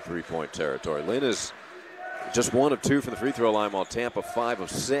 7 from three-point territory. Lynn is just 1 of 2 from the free throw line, while Tampa 5 of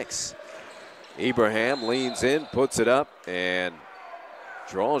 6. Ibrahim leans in, puts it up, and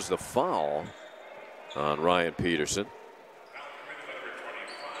draws the foul on Ryan Peterson.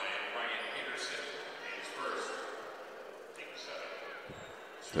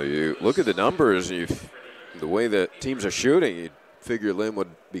 So you look at the numbers, the way that teams are shooting, you'd figure Lynn would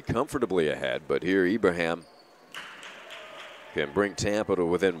be comfortably ahead, but here Ibrahim can bring Tampa to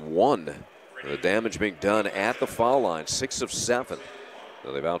within 1. The damage being done at the foul line, 6 of 7.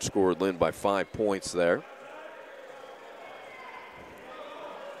 So they've outscored Lynn by 5 points there.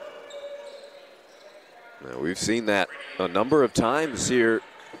 Now, we've seen that a number of times here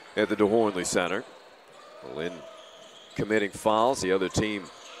at the DeHorley Center. Lynn committing fouls, the other team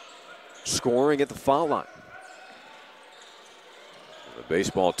scoring at the foul line. The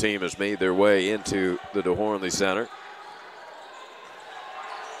baseball team has made their way into the DeHorley Center.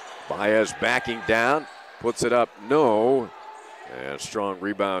 Baez backing down, puts it up, no. And strong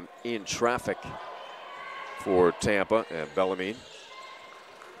rebound in traffic for Tampa and Bellarmine.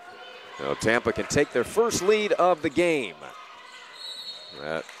 Now Tampa can take their first lead of the game.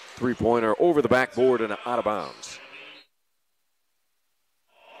 That three-pointer over the backboard and out of bounds.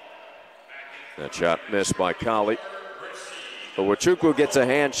 That shot missed by Colley. But Wachukwu gets a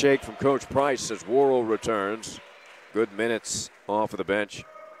handshake from Coach Price as Worrell returns. Good minutes off of the bench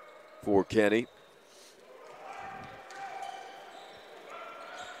for Kenny.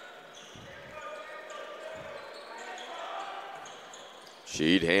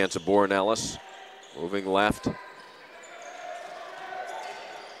 Sheed hands to Bornellis, moving left.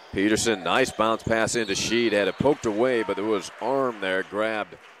 Peterson, nice bounce pass into Sheed, had it poked away, but there was arm there,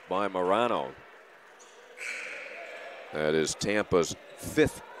 grabbed by Morano. That is Tampa's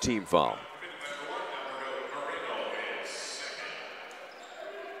 5th team foul.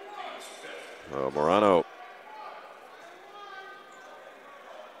 Morano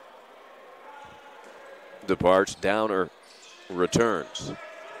departs. Downer returns.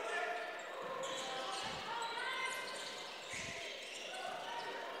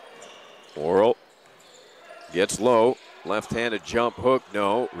 Worrell gets low. Left-handed jump hook,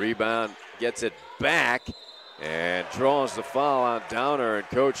 no. Rebound, gets it back and draws the foul on Downer. And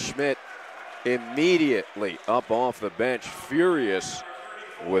Coach Schmidt immediately up off the bench, furious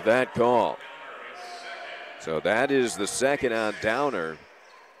with that call. So that is the second on Downer.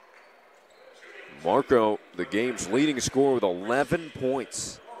 Marco, the game's leading scorer with 11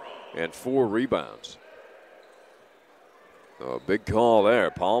 points and 4 rebounds. So a big call there.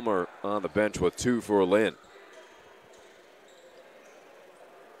 Palmer on the bench with 2 for Lynn.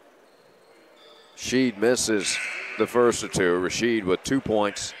 Sheed misses the first of 2. Rashid with 2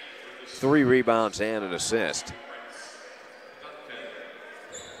 points, 3 rebounds, and an assist.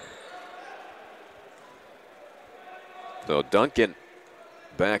 So Duncan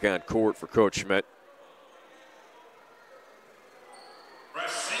back on court for Coach Schmidt.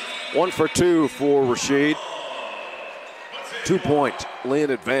 1 for 2 for Rashid. 2-point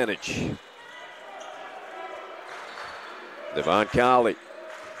Lynn advantage. Devon Colley.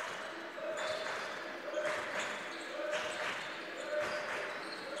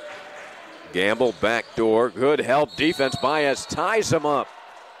 Gamble backdoor. Good help defense. Baez ties him up.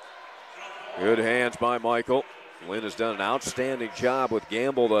 Good hands by Michael. Lynn has done an outstanding job with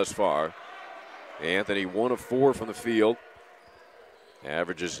Gamble thus far. Anthony 1 of 4 from the field.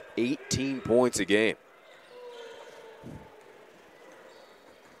 Averages 18 points a game.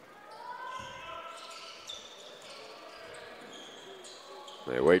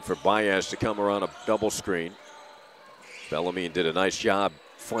 They wait for Baez to come around a double screen. Bellamy did a nice job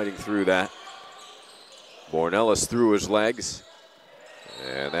fighting through that. Bornellis through his legs.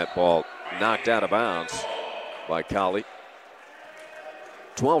 And that ball knocked out of bounds by Colley.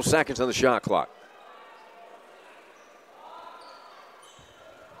 12 seconds on the shot clock.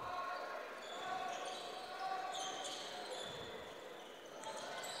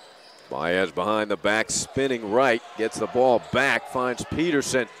 Baez behind the back, spinning right, gets the ball back, finds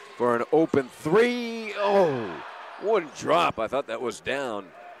Peterson for an open 3. Oh, wouldn't drop. I thought that was down.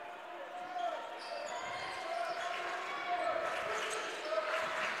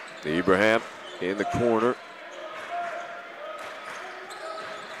 Ibrahim in the corner.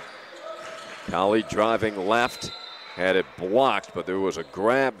 Colley driving left, had it blocked, but there was a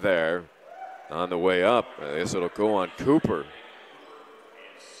grab there on the way up. I guess it'll go on Cooper.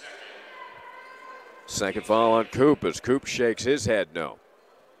 Second foul on Coop as Coop shakes his head no.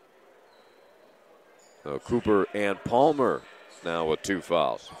 So Cooper and Palmer now with 2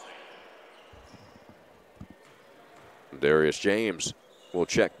 fouls. Darius James will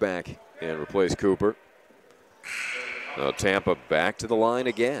check back and replace Cooper. Now Tampa back to the line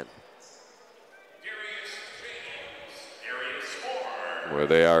again, where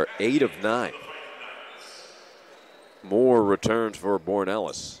they are 8 of 9. More returns for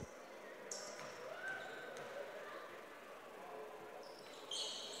Bornellis.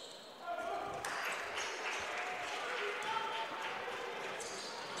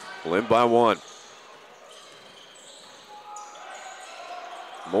 Lynn by 1.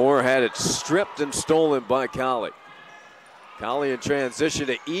 Moore had it stripped and stolen by Colley. Colley in transition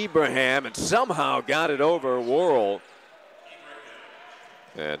to Ibrahim and somehow got it over Worrell.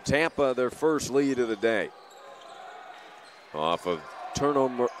 And Tampa, their first lead of the day. Off of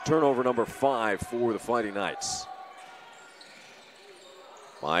turnover number 5 for the Fighting Knights.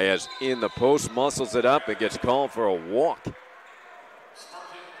 Baez in the post, muscles it up and gets called for a walk.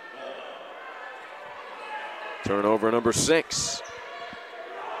 Turnover number 6.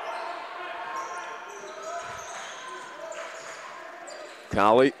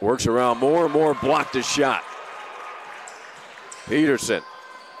 Colley works around Moore. Moore blocked his shot. Peterson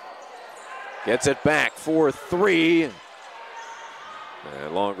gets it back for 3.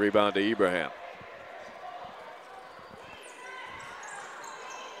 And long rebound to Ibrahim.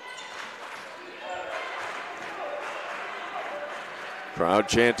 Crowd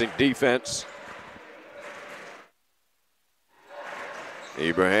chanting defense.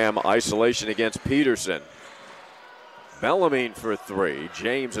 Ibrahim isolation against Peterson. Bellarmine for 3.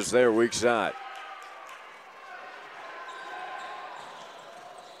 James is there weak side.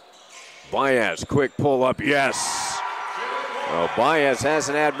 Baez, quick pull up, yes. Well, Baez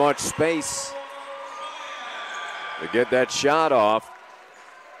hasn't had much space to get that shot off.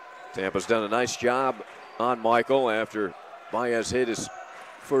 Tampa's done a nice job on Michael after Baez hit his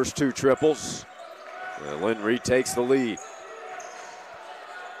first 2 triples. Lynn retakes the lead.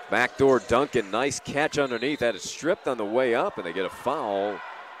 Backdoor Duncan, nice catch underneath. Had it stripped on the way up, and they get a foul.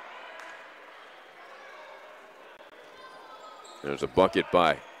 There's a bucket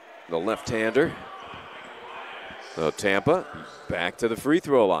by the left-hander. So Tampa back to the free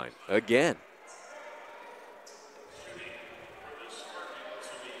throw line again.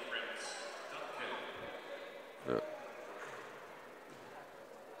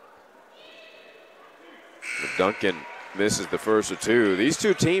 Duncan misses the first of two. These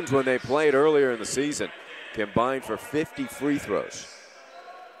two teams, when they played earlier in the season, combined for 50 free throws.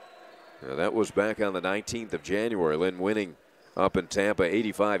 Now, that was back on the 19th of January. Lynn winning up in Tampa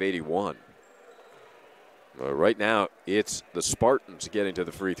 85-81. Right now, it's the Spartans getting to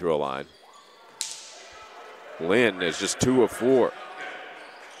the free throw line. Lynn is just 2 of 4.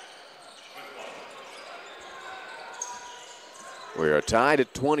 We are tied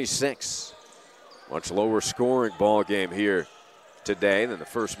at 26. Much lower scoring ball game here today than the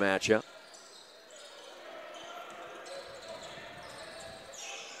first matchup.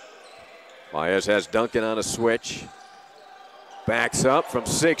 Baez has Duncan on a switch. Backs up from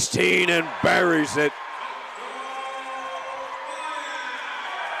 16 and buries it.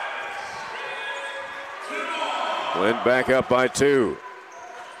 Lynn back up by 2.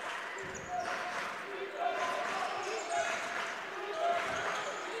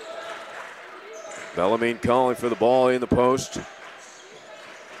 Bellarmine calling for the ball in the post.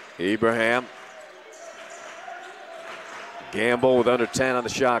 Ibrahim. Gamble with under 10 on the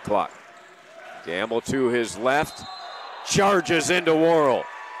shot clock. Gamble to his left. Charges into Worrell.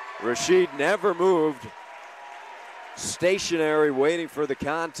 Rashid never moved. Stationary, waiting for the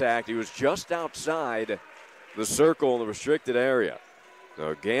contact. He was just outside the circle in the restricted area.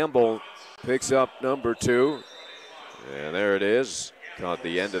 So Gamble picks up number 2. And there it is. Caught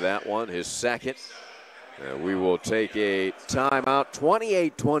the end of that one, his second. We will take a timeout,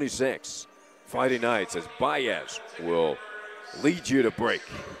 28-26. Fighting Knights as Baez will lead you to break.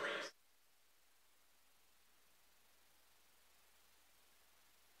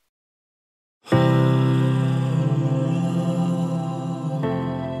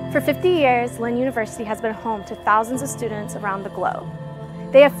 For 50 years, Lynn University has been home to thousands of students around the globe.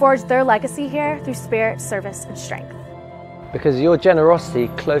 They have forged their legacy here through spirit, service, and strength. Because of your generosity,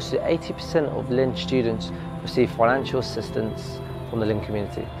 close to 80% of Lynn students receive financial assistance from the Lynn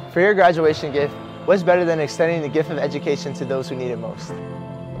community. For your graduation gift, what's better than extending the gift of education to those who need it most?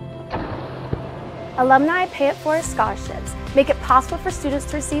 Alumni Pay It Forward scholarships make it possible for students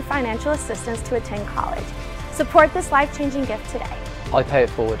to receive financial assistance to attend college. Support this life-changing gift today. I pay it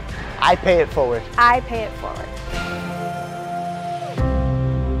forward. I pay it forward. I pay it forward.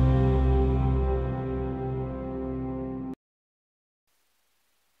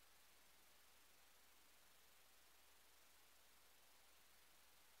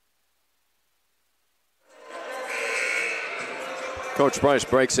 Coach Price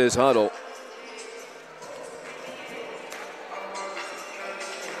breaks his huddle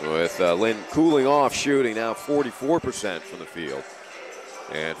with Lynn cooling off shooting, now 44% from the field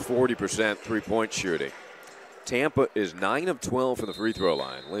and 40% three-point shooting. Tampa is 9 of 12 from the free throw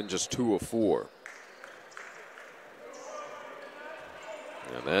line. Lynn just 2 of 4.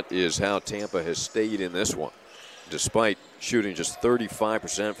 And that is how Tampa has stayed in this one, despite shooting just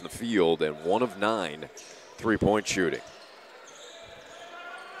 35% from the field and 1 of 9 three-point shooting.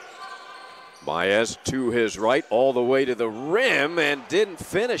 Baez to his right, all the way to the rim, and didn't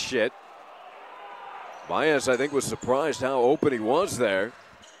finish it. Baez, I think, was surprised how open he was there.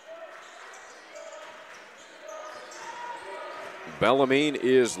 Bellarmine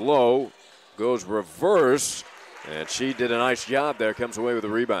is low, goes reverse, and she did a nice job there, comes away with a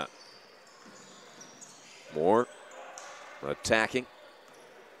rebound. Moore attacking.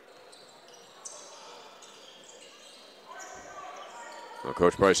 Well,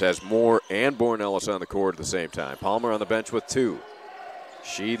 Coach Price has Moore and Bornellis on the court at the same time. Palmer on the bench with 2.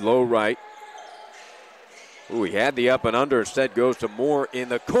 She low right. Ooh, he had the up and under. Instead goes to Moore in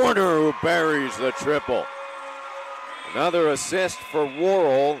the corner, who buries the triple. Another assist for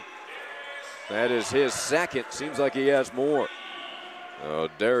Worrell. That is his second. Seems like he has more.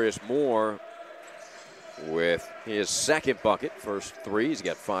 Darius Moore with his second bucket. First 3. He's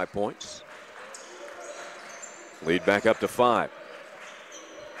got 5 points. Lead back up to 5.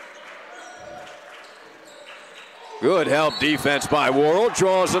 Good help defense by Worrell.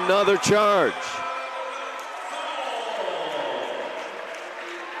 Draws another charge.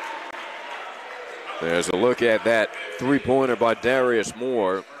 There's a look at that three-pointer by Darius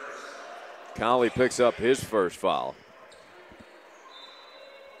Moore. Colley picks up his first foul.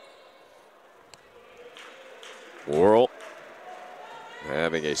 Worrell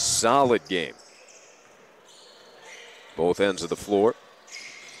having a solid game. Both ends of the floor.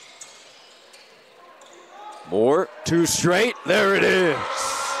 Moore, 2 straight. There it is.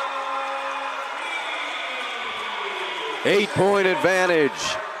 8-point advantage.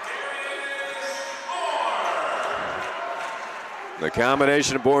 The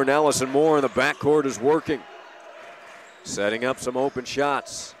combination of Bornellis and Moore in the backcourt is working. Setting up some open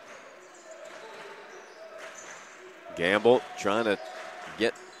shots. Gamble trying to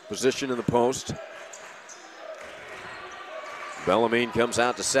get position in the post. Bellarmine comes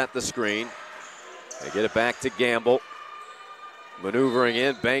out to set the screen. They get it back to Gamble. Maneuvering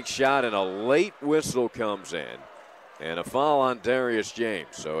in, bank shot, and a late whistle comes in. And a foul on Darius James.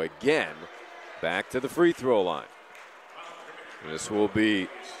 So again, back to the free throw line. This will be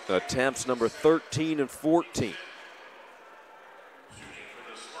attempts number 13 and 14.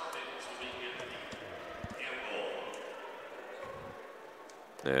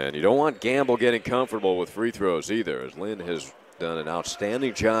 And you don't want Gamble getting comfortable with free throws either, as Lynn has done an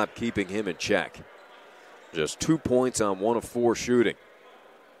outstanding job keeping him in check. Just 2 points on 1 of 4 shooting.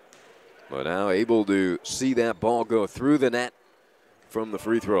 But now able to see that ball go through the net from the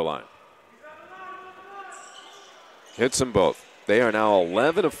free throw line. Hits them both. They are now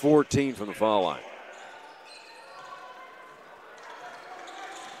 11 of 14 from the foul line.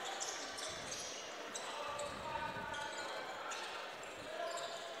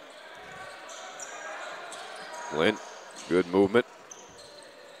 Lynn, good movement.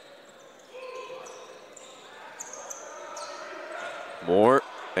 Moore,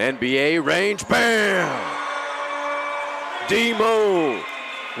 NBA range, bam! Demo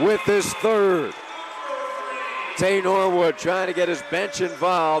with his third. Tay Norwood trying to get his bench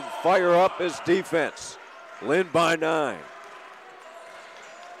involved, fire up his defense. Lynn by 9.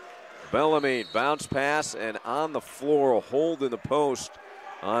 Bellarmine, bounce pass, and on the floor, a hold in the post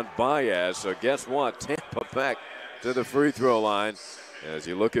on Baez. So guess what? Tampa back to the free throw line as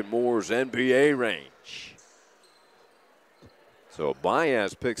you look at Moore's NBA range. So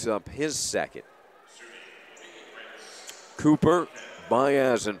Baez picks up his second. Cooper,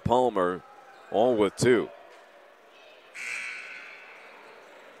 Baez, and Palmer all with 2.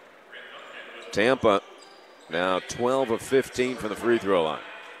 Tampa now 12 of 15 from the free throw line.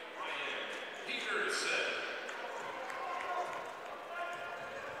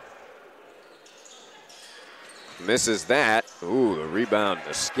 Misses that. Ooh, the rebound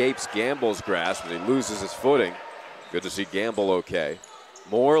escapes Gamble's grasp, and he loses his footing. Good to see Gamble okay.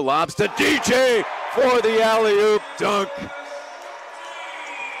 Moore lobs to DJ for the alley-oop dunk.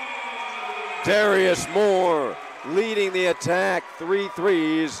 Darius Moore leading the attack, 3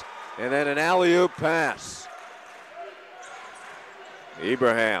 threes, and then an alley-oop pass.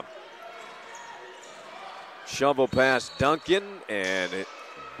 Ibrahim. Shovel pass Duncan, and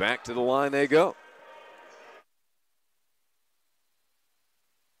back to the line they go.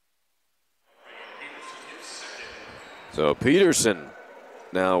 So Peterson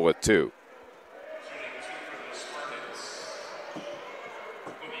now with 2.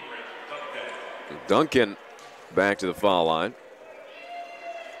 Duncan back to the foul line.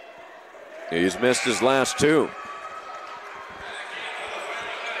 He's missed his last 2.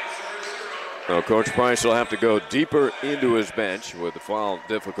 So Coach Price will have to go deeper into his bench with the foul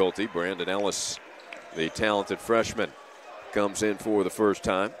difficulty. Brandon Ellis, the talented freshman, comes in for the first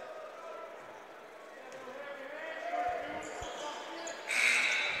time.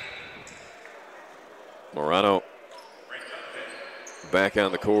 Morano back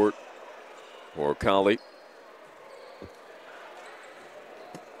on the court for Colley.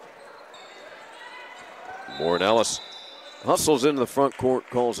 Warren Ellis hustles into the front court,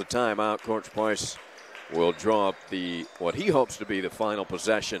 calls a timeout. Coach Price will draw up what he hopes to be the final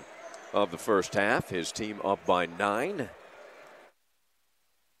possession of the first half. His team up by 9.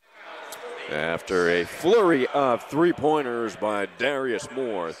 After a flurry of 3-pointers by Darius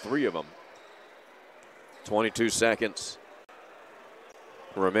Moore, 3 of them. 22 seconds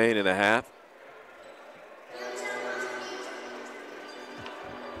remain in the half.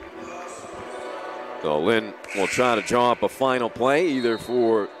 So Lynn will try to draw up a final play, either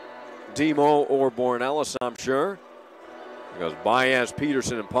for Demo or Bornellis, I'm sure, because Baez,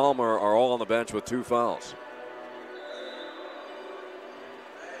 Peterson, and Palmer are all on the bench with 2 fouls.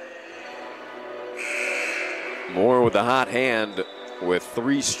 Moore with the hot hand with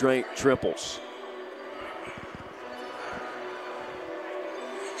 3 straight triples.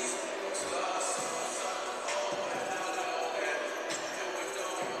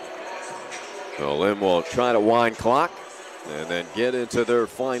 So Lynn will try to wind clock and then get into their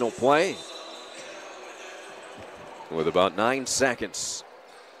final play with about 9 seconds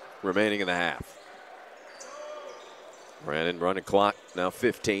remaining in the half. Brandon running clock, now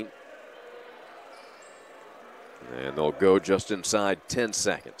 15. And they'll go just inside 10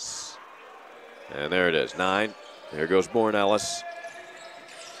 seconds. And there it is, 9. There goes Bornellis.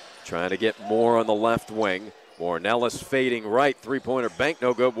 Trying to get more on the left wing. Bornellis fading right, three-pointer bank,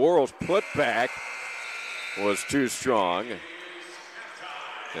 no good. Worrell's putback was too strong.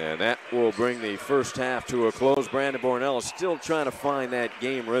 And that will bring the first half to a close. Brandon Bornellis still trying to find that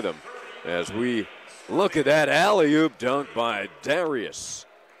game rhythm as we look at that alley-oop dunk by Darius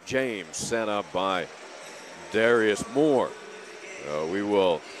James, set up by Darius Moore. So we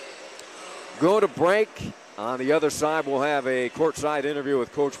will go to break. On the other side, we'll have a courtside interview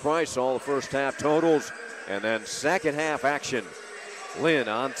with Coach Price, all the first half totals, and then second half action. Lynn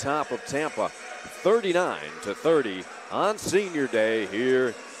on top of Tampa, 39-30 on Senior Day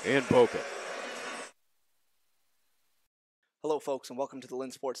here in Boca. Hello, folks, and welcome to the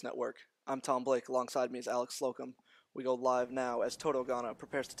Lynn Sports Network. I'm Tom Blake. Alongside me is Alex Slocum. We go live now as Toto Gana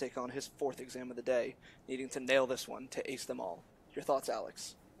prepares to take on his 4th exam of the day, needing to nail this one to ace them all. Your thoughts,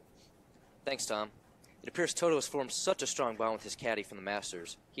 Alex? Thanks, Tom. It appears Toto has formed such a strong bond with his caddy from the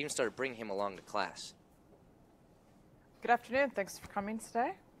Masters, he even started bringing him along to class. Good afternoon. Thanks for coming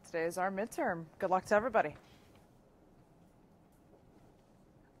today. Today is our midterm. Good luck to everybody.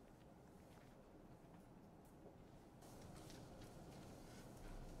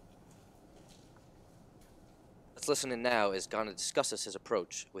 Let's listen in now as Gana discusses his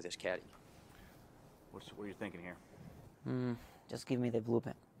approach with his caddy. What are you thinking here? Just give me the blue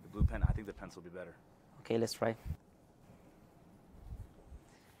pen. The blue pen? I think the pencil will be better. Okay, let's try.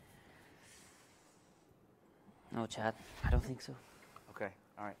 No, Chad, I don't think so. Okay,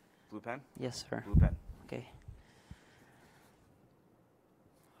 all right. Blue pen? Yes, sir. Blue pen. Okay.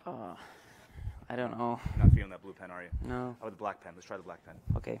 I don't know. You're not feeling that blue pen, are you? No. How about the black pen? Let's try the black pen.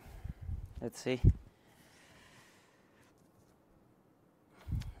 Okay. Let's see.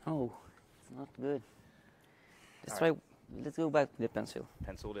 Oh, it's not good. Let's try. Let's go back to the pencil.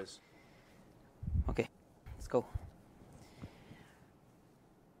 Pencil it is. Okay, let's go.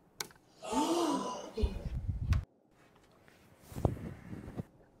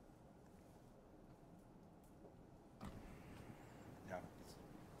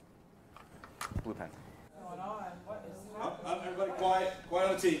 Blue pen. Everybody quiet. Quiet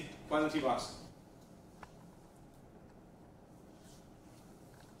on the tee. Quiet on the tee box.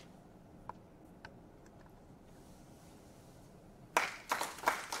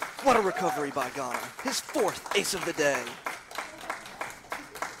 What a recovery by Gana. His 4th ace of the day.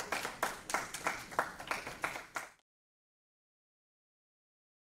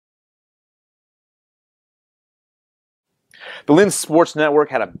 The Lynn Sports Network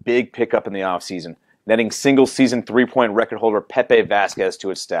had a big pickup in the offseason, netting single-season three-point record holder Pepe Vasquez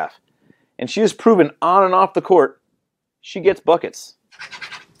to its staff. And she has proven on and off the court, she gets buckets.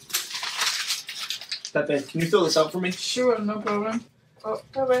 Pepe, can you fill this out for me? Sure, no problem. Oh,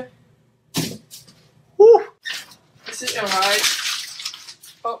 Pepe. Woo! Is it alright?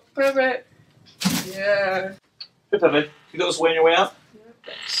 Oh, Pepe. Yeah. Hey, Pepe, you go this way on your way out? Yeah,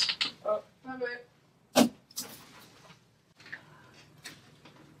 thanks. Oh, Pepe.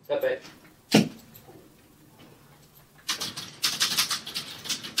 Pepe.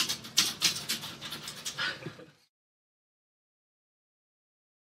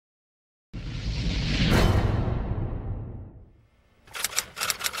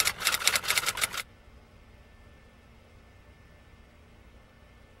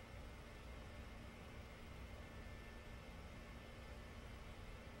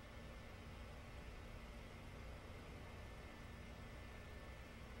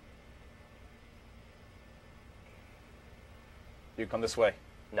 You come this way.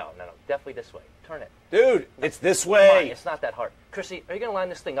 No, definitely this way. Turn it. Dude, it's this way. Come on, it's not that hard. Chrissy, are you going to line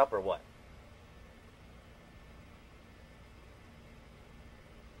this thing up or what?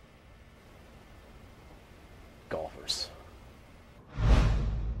 Golfers.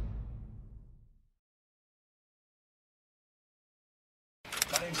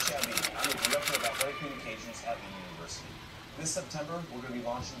 My name's Chevy. I'm the Director of Athletic Communications at Lynn University. This September, we're going to be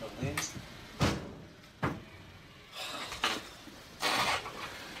launching the Lynn.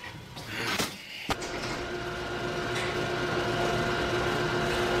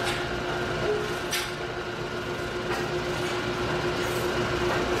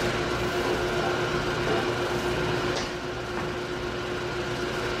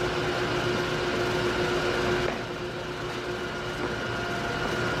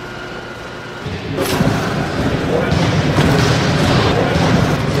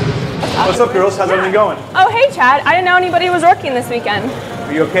 What's up, girls? How's everything going? Oh, hey, Chad. I didn't know anybody was working this weekend.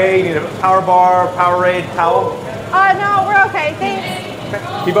 Are you okay? You need a power bar, Powerade, towel? No, we're okay. Thanks.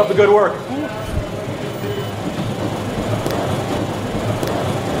 Okay. Keep up the good work.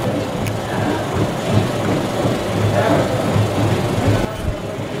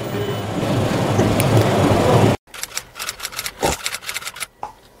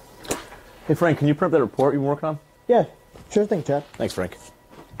 Hey, Frank, can you print that report you've been working on? Yeah, sure thing, Chad. Thanks, Frank.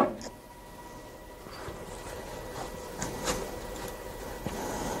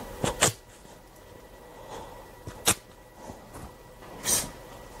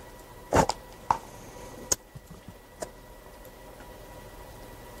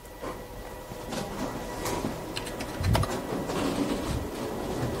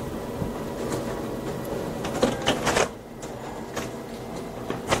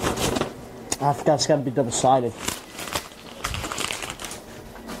 I forgot it's got to be double-sided.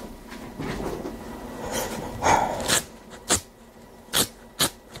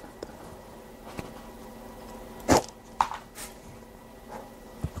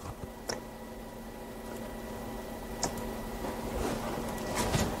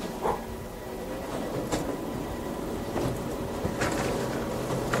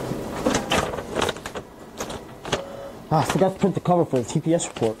 I forgot to print the cover for the TPS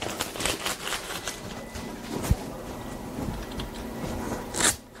report.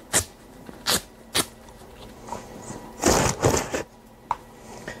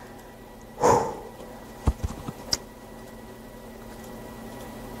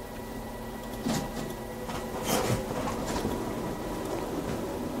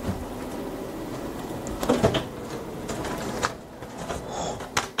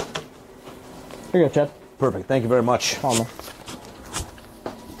 Here you go, Chad. Perfect. Thank you very much. Come on, man.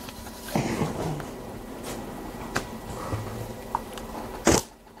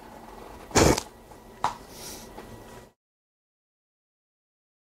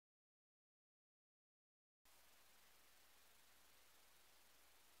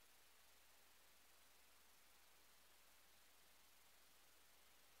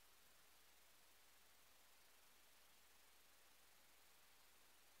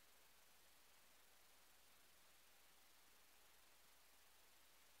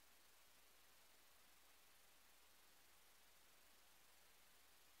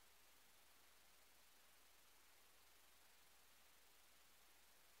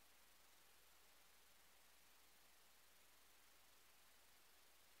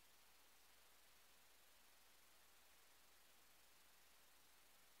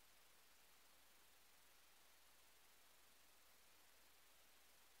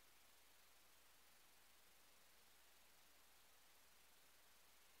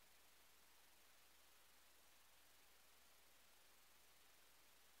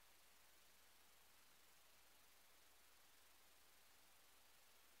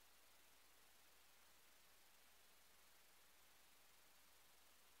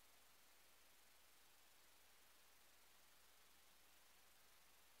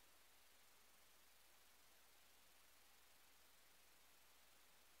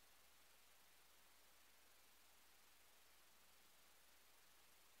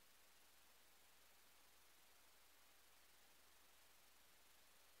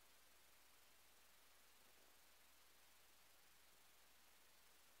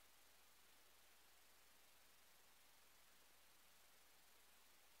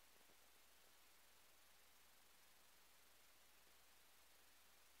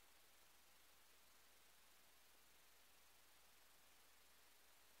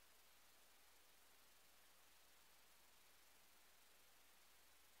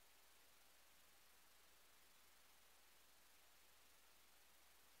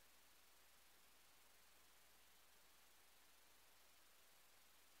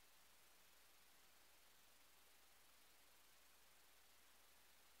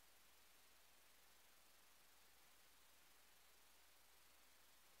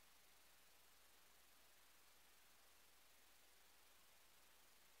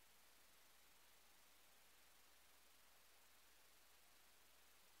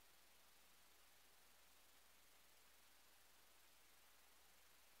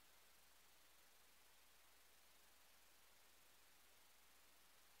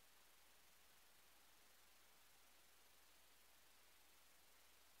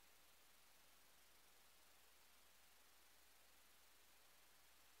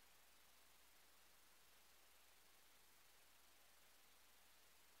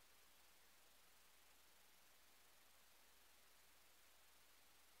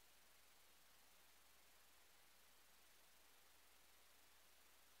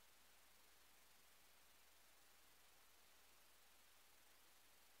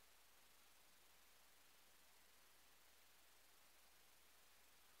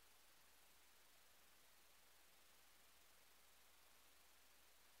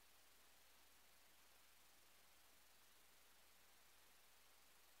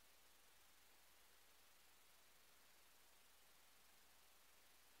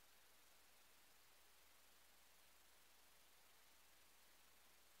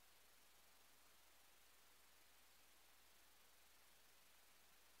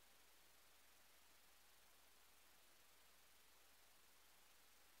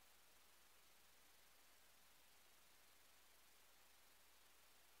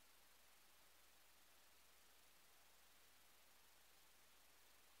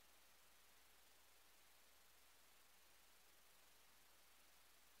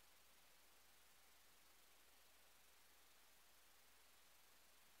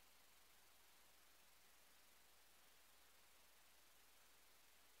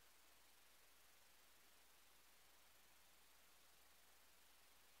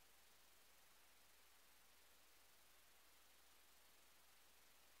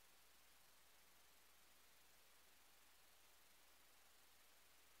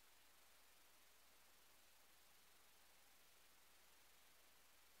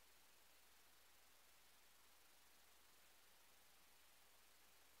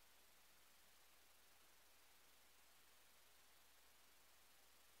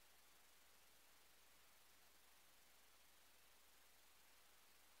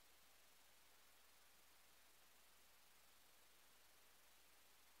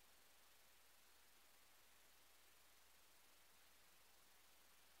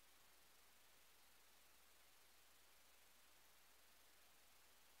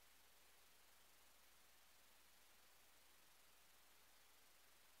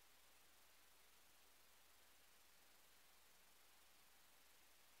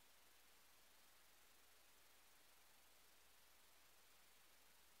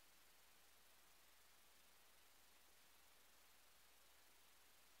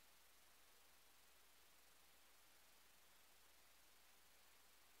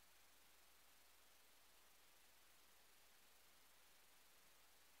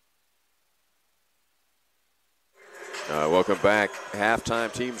 Welcome back.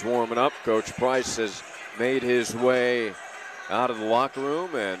 Halftime, team's warming up. Coach Price has made his way out of the locker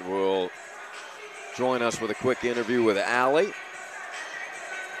room and will join us with a quick interview with Allie.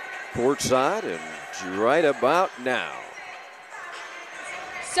 Courtside and right about now.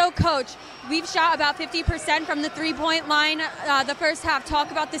 So, Coach, we've shot about 50% from the three-point line the first half.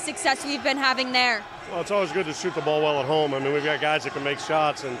 Talk about the success we've been having there. Well, it's always good to shoot the ball well at home. I mean, we've got guys that can make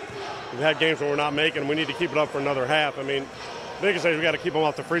shots, and we've had games where we're not making. We need to keep it up for another half. I mean, the biggest thing is we got to keep them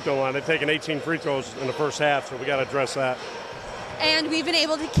off the free throw line. They've taken 18 free throws in the first half, so we got to address that. And we've been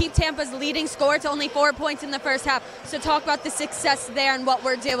able to keep Tampa's leading score to only 4 points in the first half. So talk about the success there and what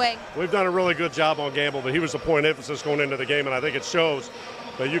we're doing. We've done a really good job on Gamble, but he was the point of emphasis going into the game, and I think it shows.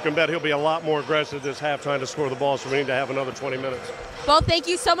 But you can bet he'll be a lot more aggressive this half trying to score the ball, so we need to have another 20 minutes. Well, thank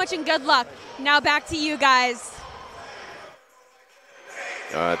you so much and good luck. Now back to you guys.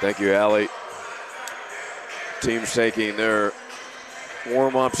 All right, thank you, Allie. Team's taking their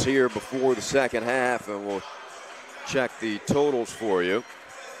warm-ups here before the second half, and we'll check the totals for you.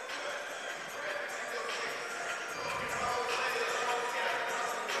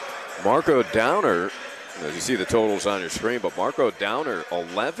 Marco Downer, as you see the totals on your screen, but Marco Downer,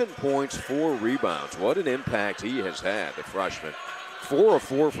 11 points, 4 rebounds. What an impact he has had, the freshman. 4 of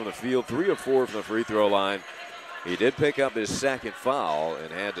 4 from the field, 3 of 4 from the free throw line. He did pick up his second foul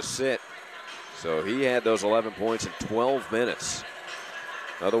and had to sit. So he had those 11 points in 12 minutes.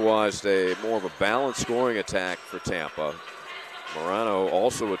 Otherwise, more of a balanced scoring attack for Tampa. Morano,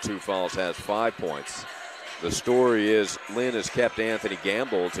 also with 2 fouls, has 5 points. The story is Lynn has kept Anthony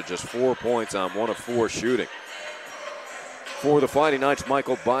Gamble to just 4 points on 1 of 4 shooting. For the Fighting Knights,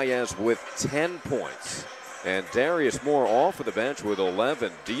 Michael Baez with 10 points. And Darius Moore off of the bench with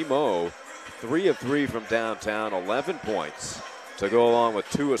 11. Demo, 3 of 3 from downtown, 11 points to go along with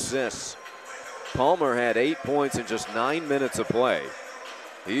 2 assists. Palmer had 8 points in just 9 minutes of play.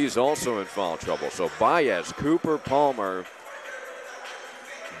 He's also in foul trouble. So Baez, Cooper, Palmer,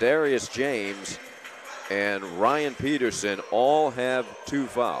 Darius James, and Ryan Peterson all have 2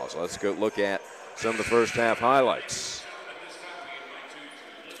 fouls. Let's go look at some of the first half highlights.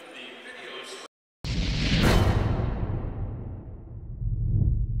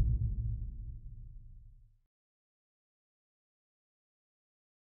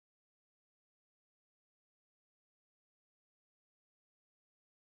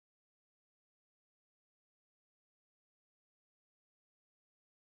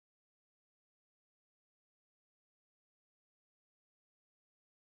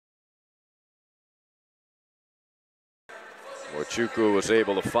 Wachuku was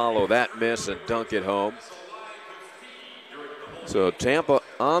able to follow that miss and dunk it home. So Tampa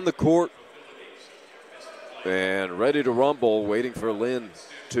on the court and ready to rumble, waiting for Lynn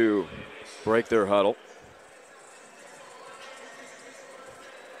to break their huddle.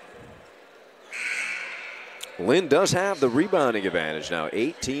 Lynn does have the rebounding advantage now,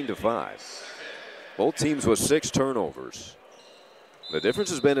 18-5. Both teams with 6 turnovers. The difference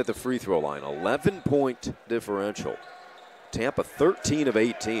has been at the free throw line, 11-point differential. Tampa 13 of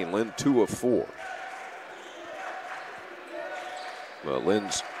 18, Lynn 2 of 4. Well,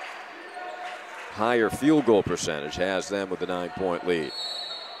 Lynn's higher field goal percentage has them with a 9-point lead.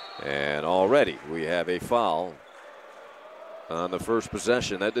 And already we have a foul on the first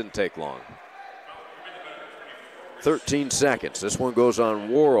possession. That didn't take long. 13 seconds. This one goes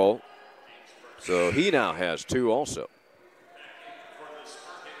on Worrell. So he now has 2 also.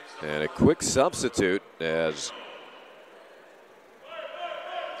 And a quick substitute as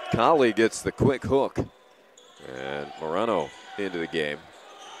Colley gets the quick hook, and Morano into the game.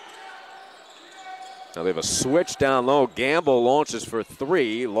 Now they have a switch down low. Gamble launches for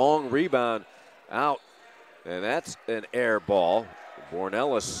 3. Long rebound out, and that's an air ball.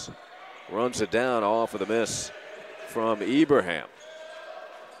 Bornellis runs it down off of the miss from Ibrahim.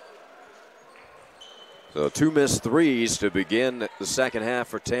 So 2 missed threes to begin the second half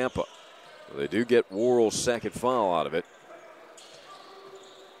for Tampa. They do get Worrell's second foul out of it.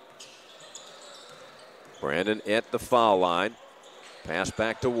 Brandon at the foul line. Pass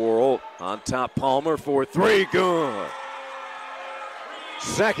back to Worrell. On top, Palmer for 3. Good.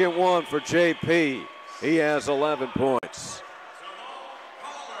 Second one for JP. He has 11 points.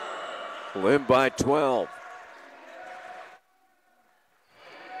 Lynn by 12.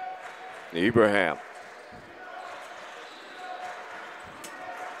 Ibrahim.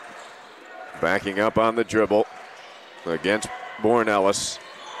 Backing up on the dribble against Bornellis.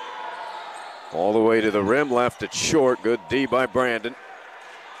 All the way to the rim, left it short. Good D by Brandon.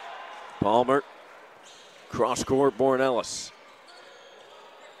 Palmer, cross court, Bornellis.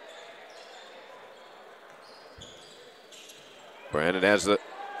 Brandon has the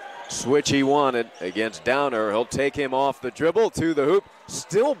switch he wanted against Downer. He'll take him off the dribble to the hoop.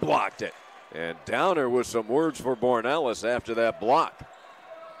 Still blocked it. And Downer with some words for Bornellis after that block.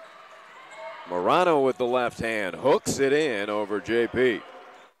 Morano with the left hand hooks it in over JP.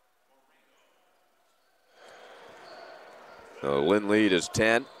 The Lynn lead is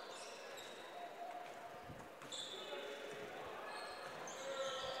 10.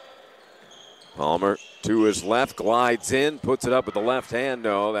 Palmer to his left, glides in, puts it up with the left hand.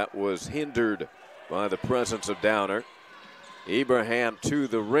 No, that was hindered by the presence of Downer. Ibrahim to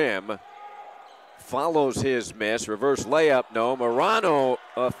the rim, follows his miss, reverse layup, no. Morano,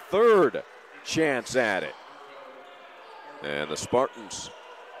 a third chance at it. And the Spartans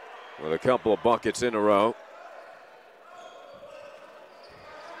with a couple of buckets in a row.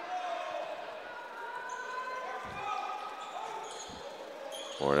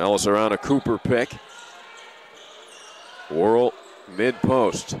 Bornellis around a Cooper pick. Worrell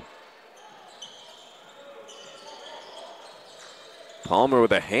mid-post. Palmer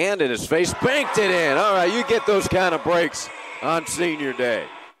with a hand in his face, banked it in. All right, you get those kind of breaks on senior day.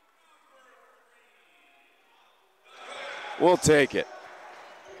 We'll take it.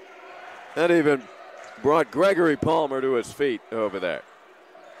 That even brought Gregory Palmer to his feet over there.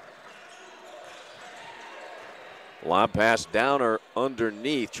 Lob pass Downer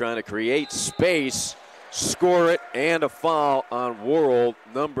underneath, trying to create space, score it, and a foul on Worrell,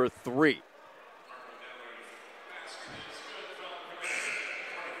 number 3.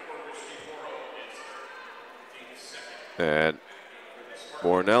 And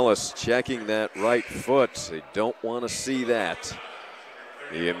Bornellis checking that right foot. They don't want to see that.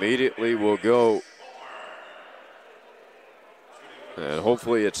 He immediately will go. And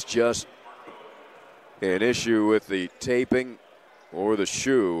hopefully it's just an issue with the taping or the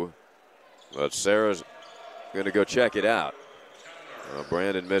shoe. But Sarah's going to go check it out.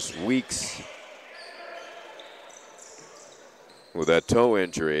 Brandon missed weeks with that toe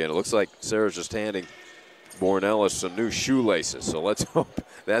injury. And it looks like Sarah's just handing Bornellis some new shoelaces. So let's hope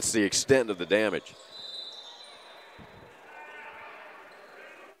that's the extent of the damage.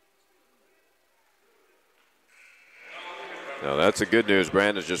 Now that's the good news.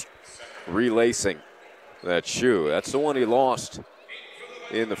 Brandon's just relacing that shoe. That's the one he lost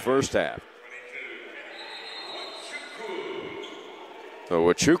in the first half. So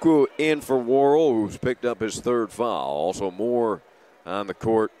Wachukwu in for Worrell, who's picked up his third foul. Also more on the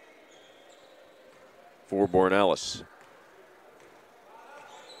court for Bornellis.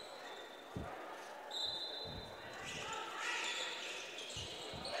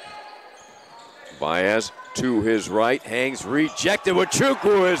 Baez to his right, hangs, rejected.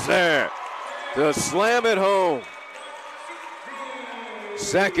 Wachukwu is there to slam it home.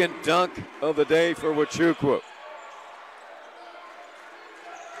 Second dunk of the day for Wachukwu.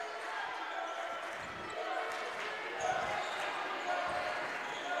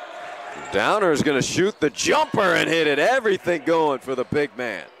 Downer is going to shoot the jumper and hit it. Everything going for the big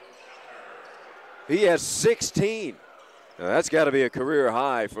man. He has 16. Now that's got to be a career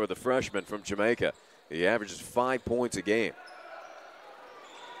high for the freshman from Jamaica. He averages 5 points a game.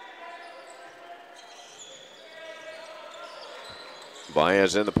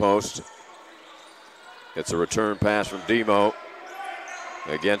 Baez in the post. Gets a return pass from Demo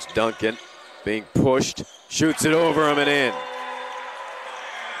against Duncan. Being pushed. Shoots it over him and in.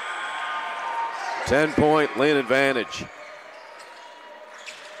 10-point Lynn advantage.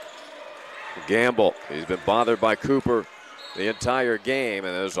 Gamble, he's been bothered by Cooper the entire game,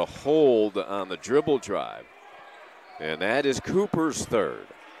 and there's a hold on the dribble drive. And that is Cooper's third.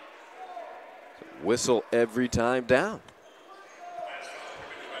 Whistle every time down.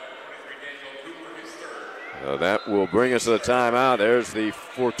 That will bring us to the timeout. There's the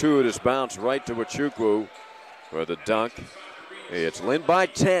fortuitous bounce right to Wachukwu for the dunk. It's Lynn by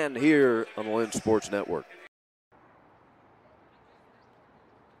 10 here on the Lynn Sports Network.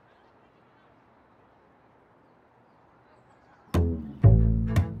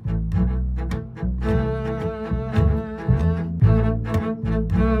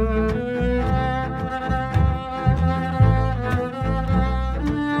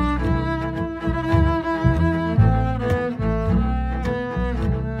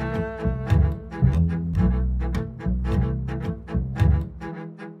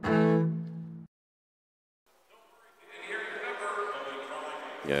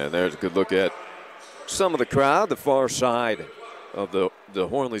 Yeah, there's a good look at some of the crowd, the far side of the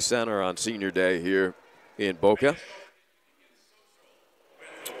Hornley Center on senior day here in Boca.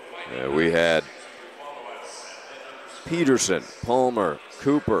 We had Peterson, Palmer,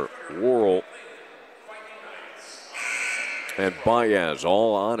 Cooper, Worrell, and Baez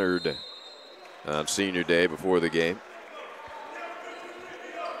all honored on senior day before the game.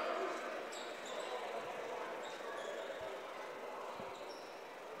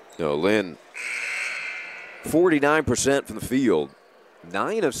 No, Lynn, 49% from the field,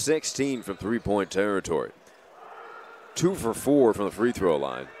 9 of 16 from three-point territory, 2 for 4 from the free throw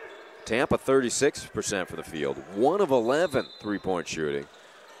line. Tampa 36% from the field, 1 of 11 three-point shooting,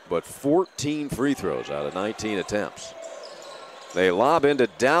 but 14 free throws out of 19 attempts. They lob into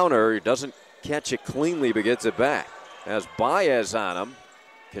Downer. He doesn't catch it cleanly, but gets it back. Has Baez on him,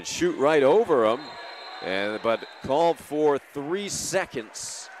 can shoot right over him, but called for 3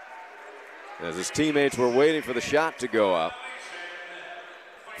 seconds as his teammates were waiting for the shot to go up.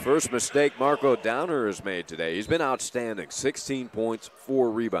 First mistake Marco Downer has made today. He's been outstanding. 16 points,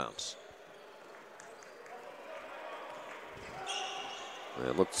 4 rebounds.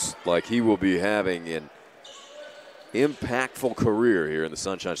 It looks like he will be having an impactful career here in the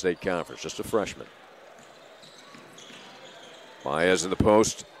Sunshine State Conference. Just a freshman. Baez in the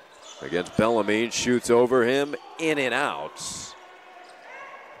post against Bellarmine. Shoots over him. In and out.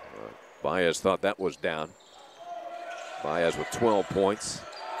 Baez thought that was down. Baez with 12 points.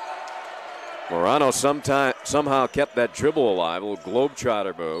 Morano somehow kept that dribble alive. A little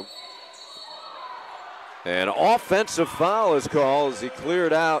globetrotter move. An offensive foul is called as he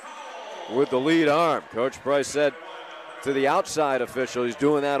cleared out with the lead arm. Coach Price said to the outside official, he's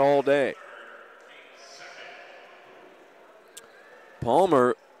doing that all day.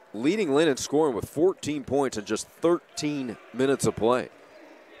 Palmer leading Lynn in scoring with 14 points in just 13 minutes of play.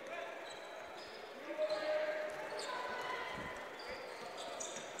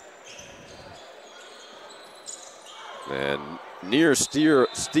 And near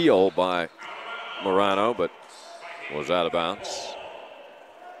steal by Morano, but was out of bounds.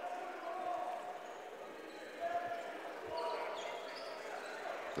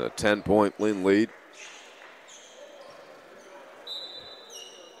 The 10-point Lynn lead.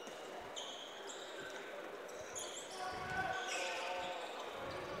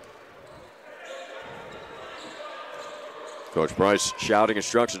 Coach Price shouting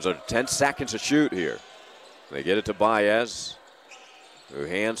instructions under 10 seconds to shoot here. They get it to Baez, who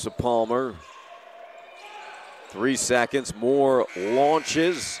hands to Palmer. 3 seconds, more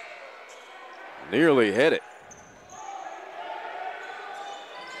launches. Nearly hit it.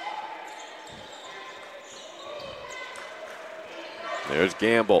 There's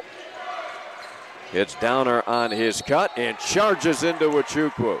Gamble. Hits Downer on his cut and charges into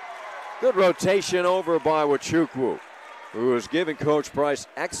Wachukwu. Good rotation over by Wachukwu, who is giving Coach Price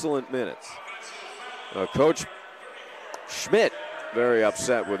excellent minutes. Coach Schmidt very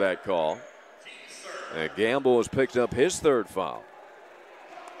upset with that call. And Gamble has picked up his 3rd foul.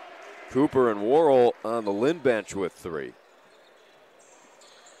 Cooper and Worrell on the Lynn bench with 3.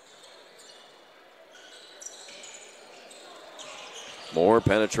 Moore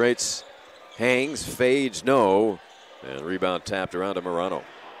penetrates, hangs, fades, no. And rebound tapped around to Morano.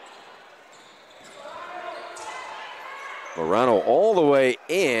 Morano all the way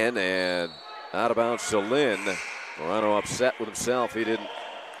in and out of bounds to Lynn. Morano upset with himself. He didn't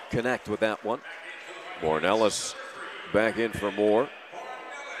connect with that one. Mornellis back in for Moore.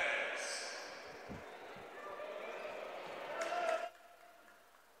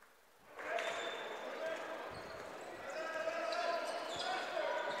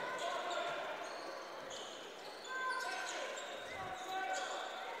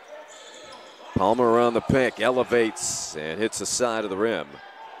 Palmer around the pick, elevates and hits the side of the rim.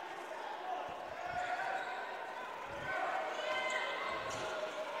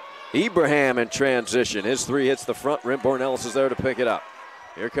 Ibrahim in transition. His 3 hits the front rim. Bornellis is there to pick it up.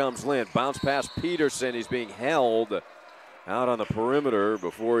 Here comes Lynn. Bounce past Peterson. He's being held out on the perimeter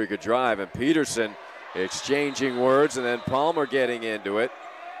before he could drive. And Peterson exchanging words, and then Palmer getting into it.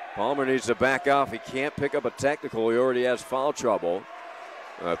 Palmer needs to back off. He can't pick up a technical. He already has foul trouble.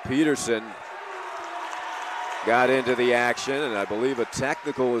 Peterson got into the action, and I believe a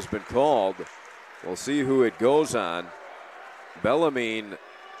technical has been called. We'll see who it goes on. Bellarmine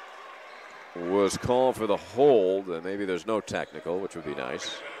was called for the hold, and maybe there's no technical, which would be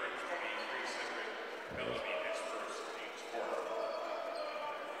nice.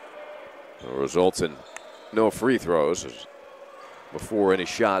 It results in no free throws before any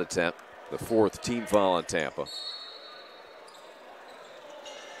shot attempt. The 4th team foul on Tampa.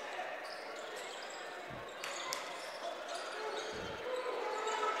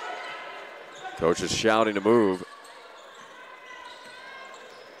 Coach is shouting to move.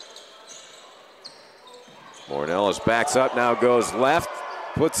 Mornellis backs up, now goes left,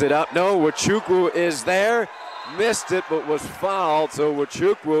 puts it up. No, Wachukwu is there. missed it but was fouled. So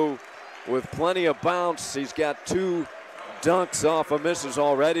Wachukwu with plenty of bounce. He's got 2 dunks off of misses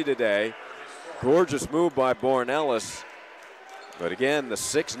already today. Gorgeous move by Bornellis. But again, the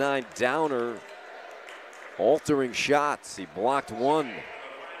 6'9" downer altering shots. He blocked 1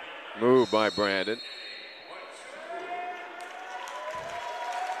 move by Brandon.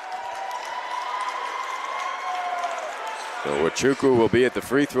 So Wachukwu will be at the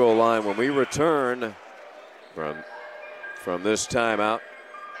free throw line when we return from this timeout.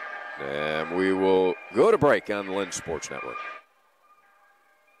 And we will go to break on the Lynn Sports Network.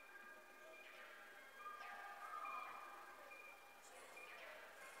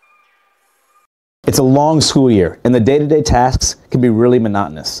 It's a long school year, and the day-to-day tasks can be really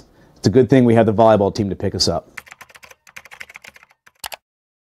monotonous. It's a good thing we have the volleyball team to pick us up.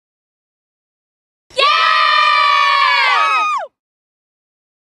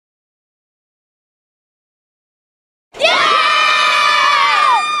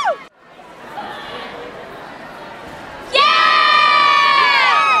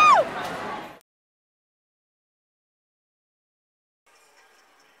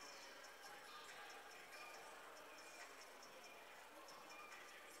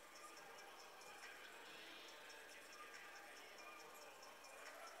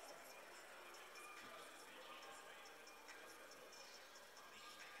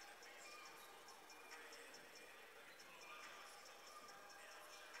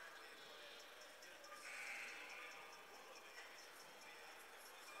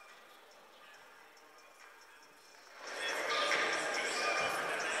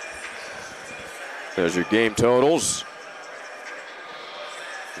 There's your game totals.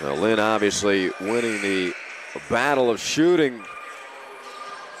 Now Lynn obviously winning the battle of shooting,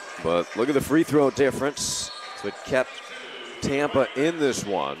 but look at the free throw difference that kept Tampa in this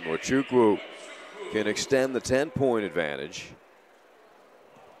one. Wachukwu can extend the 10-point advantage.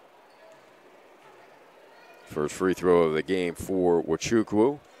 First free throw of the game for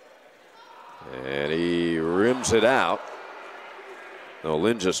Wachukwu, and he rims it out. No,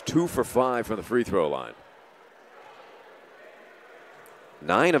 Lynn just 2 for 5 from the free throw line.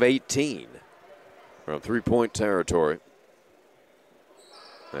 9 of 18 from three-point territory.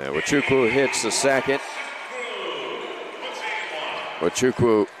 And Wachukwu hits the second.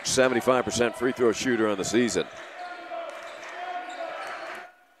 Wachukwu, 75% free throw shooter on the season.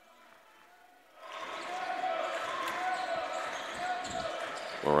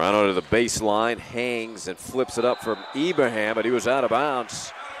 Morano to the baseline, hangs and flips it up from Ibrahim, but he was out of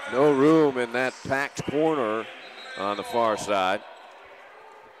bounds. No room in that packed corner on the far side.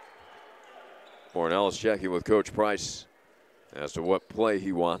 Bornellis checking with Coach Price as to what play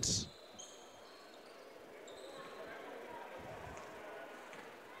he wants.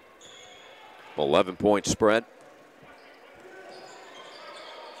 $11-point spread.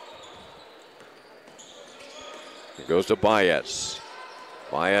 It goes to Baez.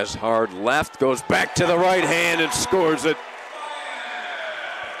 Baez hard left, goes back to the right hand and scores it.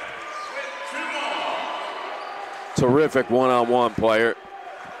 Terrific one-on-one player.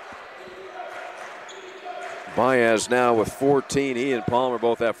 Baez now with 14. He and Palmer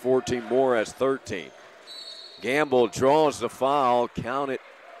both have 14. Moore has 13. Gamble draws the foul. Count it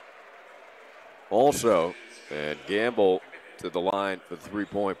also. And Gamble to the line for the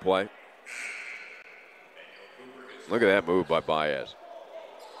three-point play. Look at that move by Baez.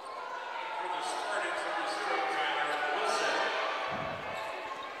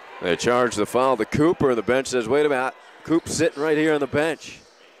 They charge the foul to Cooper, and the bench says, wait a minute, Coop's sitting right here on the bench.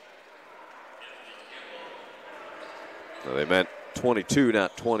 Well, they meant 22,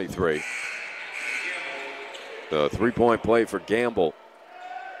 not 23. The three-point play for Gamble.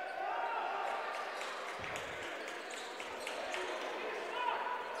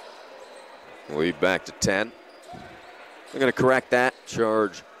 Lead back to 10. They're going to correct that,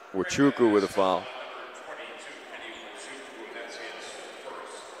 charge Wachukwu with a foul.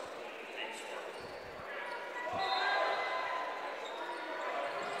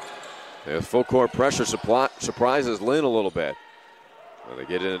 The full court pressure surprises Lynn a little bit. When they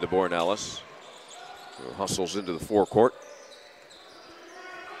get into Bornellis, who hustles into the forecourt.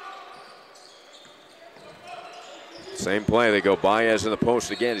 Same play, they go Baez in the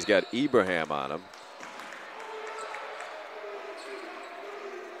post again. He's got Ibrahim on him.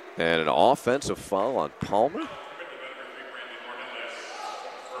 And an offensive foul on Palmer?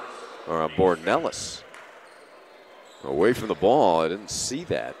 Or on Bornellis. Away from the ball, I didn't see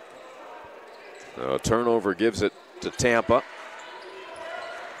that. Turnover gives it to Tampa.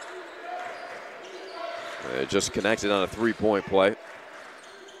 They just connected on a three-point play.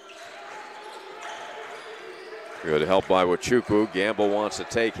 Good help by Wachukwu. Gamble wants to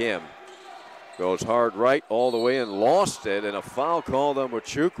take him. Goes hard right all the way and lost it, and a foul called on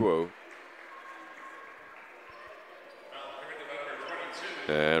Wachukwu.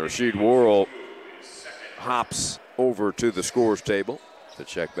 And Rasheed Worrell hops over to the scores table to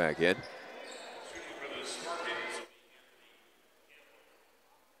check back in.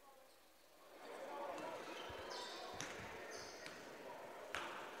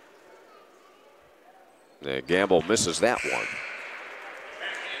 And Gamble misses that one.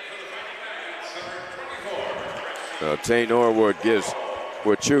 Tay Norwood gives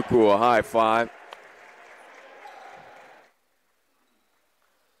Wachukwu a high five.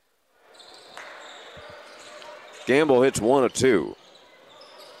 Gamble hits 1 of 2.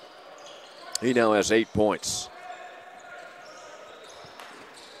 He now has 8 points.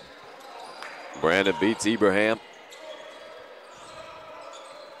 Brandon beats Ibrahim.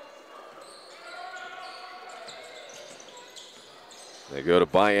 They go to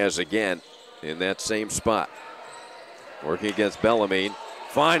Baez again in that same spot. Working against Bellarmine.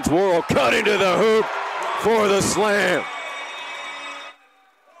 Finds Worrell cutting to the hoop for the slam.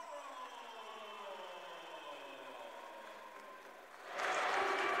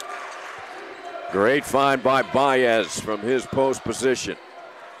 Great find by Baez from his post position.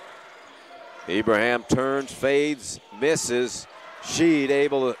 Ibrahim turns, fades, misses. Sheed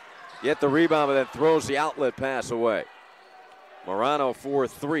able to get the rebound, but then throws the outlet pass away. Morano for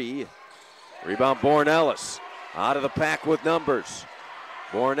 3. Rebound Bourne-Ellis. Out of the pack with numbers.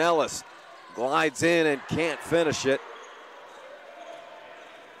 Bourne-Ellis glides in and can't finish it.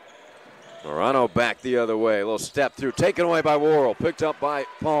 Morano back the other way. A little step through. Taken away by Worrell. Picked up by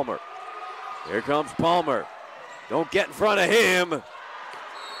Palmer. Here comes Palmer. Don't get in front of him.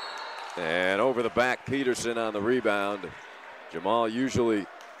 And over the back, Peterson on the rebound. Jamal usually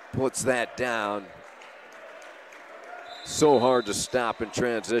puts that down. So hard to stop in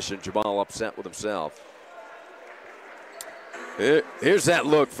transition. Jamal upset with himself. Here's that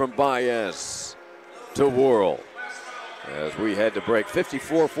look from Baez to Worrell. As we head to break,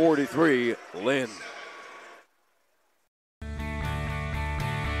 54-43, Lynn.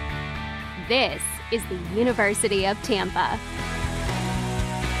 This is the University of Tampa.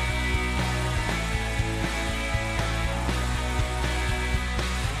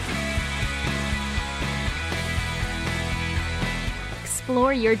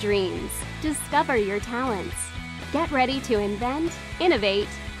 Explore your dreams, discover your talents. Get ready to invent, innovate,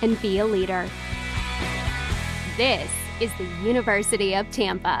 and be a leader. This is the University of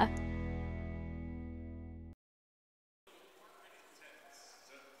Tampa.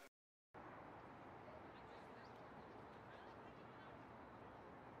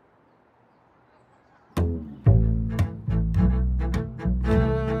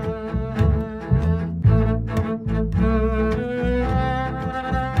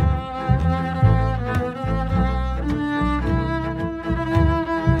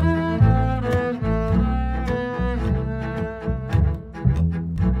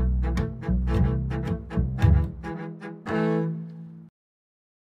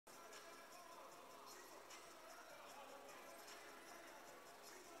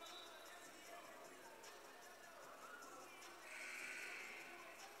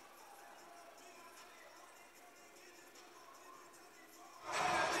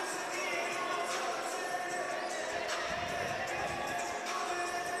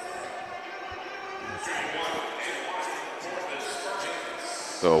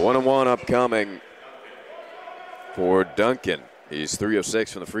 So 1-1 upcoming for Duncan. He's 3 of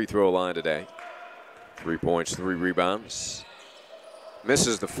 6 from the free throw line today. 3 points, 3 rebounds.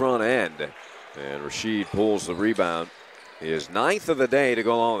 Misses the front end, and Rasheed pulls the rebound. He is 9th of the day to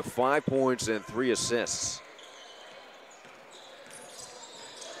go along with 5 points and 3 assists.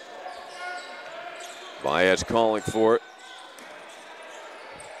 Baez calling for it.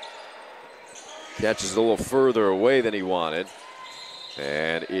 Catches a little further away than he wanted.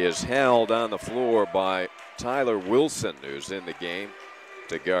 And is held on the floor by Tyler Wilson, who's in the game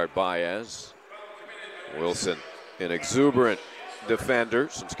to guard Baez. Wilson, an exuberant defender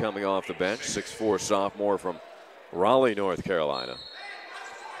since coming off the bench, 6'4" sophomore from Raleigh, North Carolina.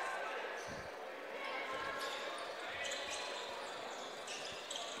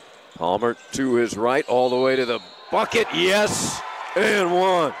 Palmer to his right, all the way to the bucket, yes, and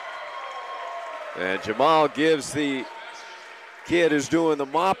one. And Jamal gives the kid who's doing the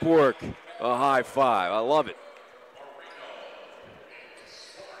mop work a high five. I love it.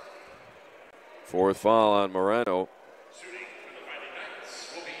 4th foul on Moreno.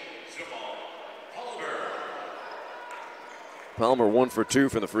 Palmer 1 for 2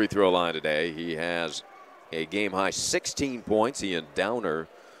 from the free throw line today. He has a game-high 16 points. He and Downer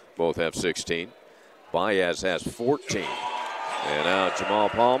both have 16. Baez has 14. And now Jamal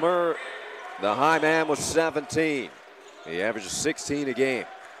Palmer, the high man, with 17. He averages 16 a game.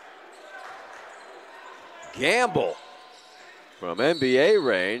 Gamble from NBA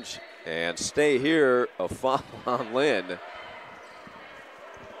range, and stay here, a foul on Lynn.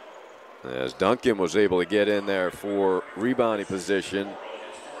 As Duncan was able to get in there for rebounding position.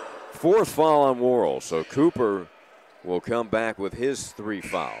 4th foul on Worrell, so Cooper will come back with his 3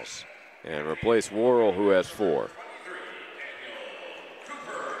 fouls and replace Worrell, who has 4.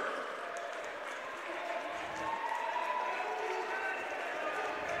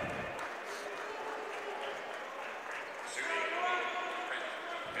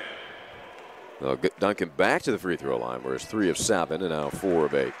 Well, Duncan back to the free throw line, where it's 3 of 7 and now 4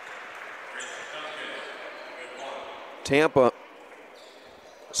 of 8. Tampa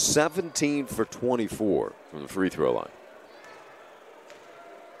 17 for 24 from the free throw line.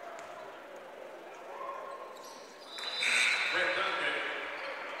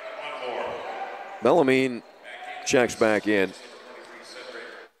 Bellarmine checks back in.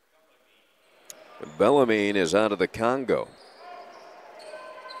 Bellarmine is out of the Congo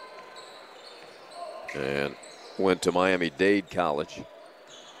and went to Miami-Dade College.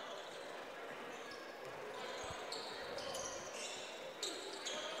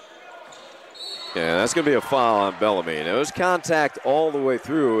 Yeah, that's going to be a foul on Bellarmine. It was contact all the way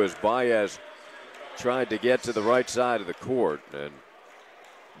through as Baez tried to get to the right side of the court, and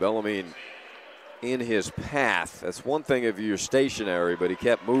Bellarmine in his path. That's one thing if you're stationary, but he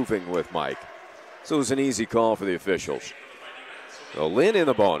kept moving with Mike. So it was an easy call for the officials. So Lynn in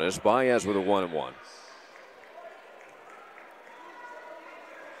the bonus, Baez with a 1-and-1.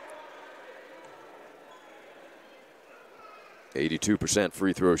 .82%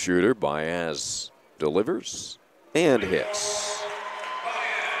 free throw shooter. Baez delivers and hits.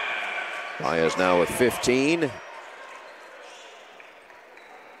 Baez now with 15.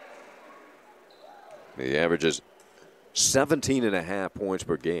 He averages 17.5 points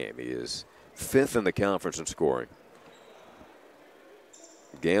per game. He is 5th in the conference in scoring.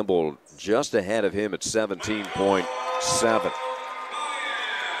 Gamble just ahead of him at 17.7.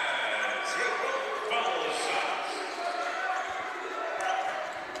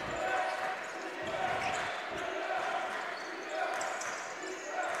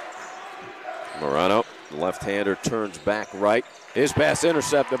 Morano, left-hander, turns back right. His pass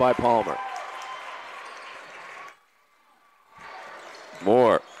intercepted by Palmer.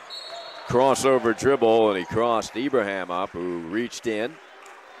 Moore, crossover dribble, and he crossed Ibrahim up, who reached in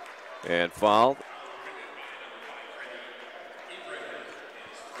and fouled.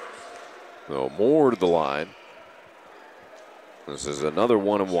 So Moore to the line. This is another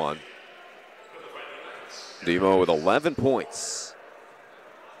 1-and-1. Demo with 11 points.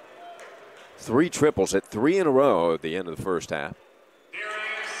 3 triples at 3 in a row at the end of the first half.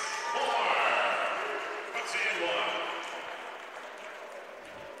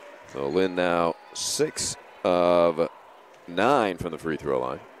 So Lynn now 6 of 9 from the free throw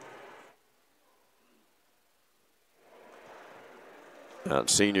line. On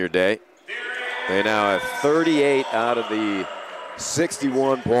senior day, they now have 38 out of the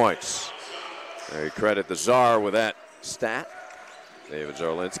 61 points. They credit the Czar with that stat, David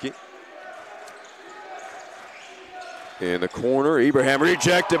Zarlinski. In the corner, Ibrahim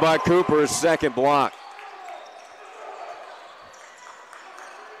rejected by Cooper, his second block.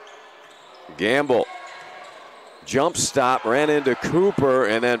 Gamble, jump stop, ran into Cooper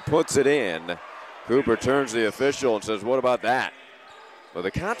and then puts it in. Cooper turns to the official and says, what about that? Well, the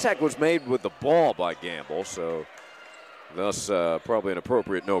contact was made with the ball by Gamble, so thus probably an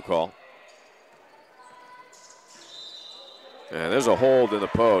appropriate no call. And there's a hold in the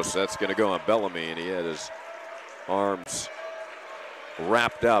post. That's going to go on Bellamy, and he had his arms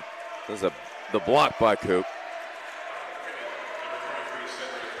wrapped up. There's the block by Coop.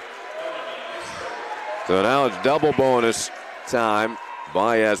 So now it's double bonus time.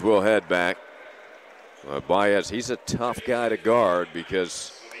 Baez will head back. Baez, he's a tough guy to guard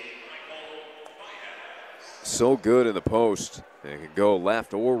because so good in the post and can go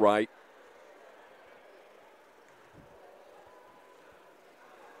left or right.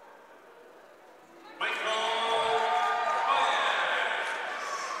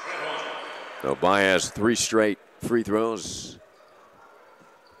 So Baez 3 straight free throws.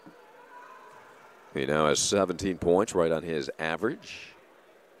 He now has 17 points, right on his average.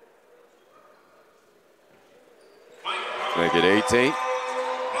 Make it 18.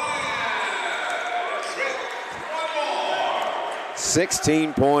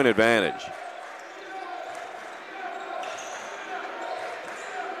 16-point advantage.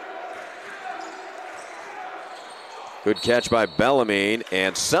 Good catch by Bellarmine,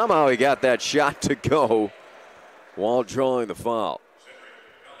 and somehow he got that shot to go while drawing the foul.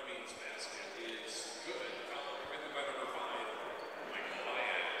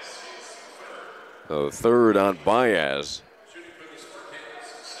 So third on Baez.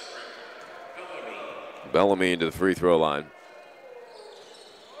 Bellarmine to the free throw line.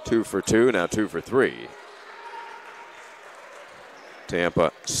 2 for 2, now 2 for 3.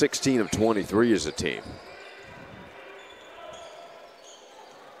 Tampa 16 of 23 as a team.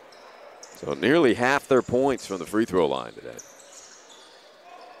 So nearly half their points from the free throw line today.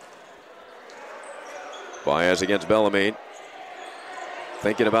 Baez against Bellarmine.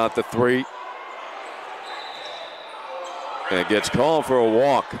 Thinking about the three. And gets called for a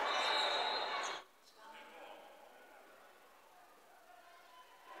walk.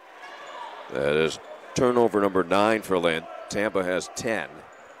 That is turnover number 9 for Lynn. Tampa has 10.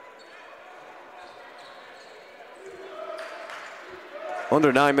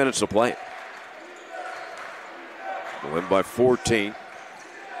 Under 9 minutes to play. Win by 14.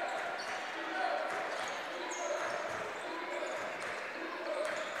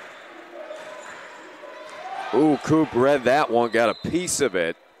 Ooh, Coop read that one, got a piece of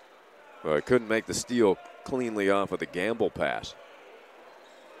it, but couldn't make the steal cleanly off of the gamble pass.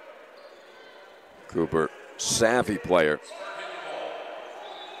 Cooper, savvy player.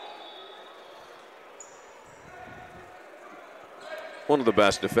 One of the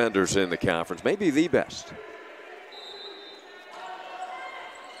best defenders in the conference, maybe the best.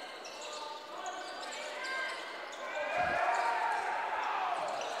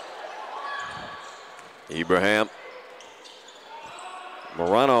 Ibrahim.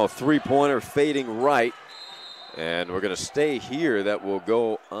 Morano, three-pointer fading right. And we're going to stay here. That will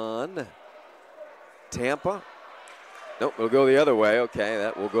go on Tampa. Nope, it'll go the other way. Okay,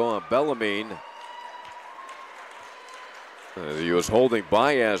 that will go on Bellarmine. He was holding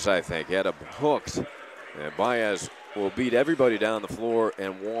Baez, I think. He had him hooked. And Baez will beat everybody down the floor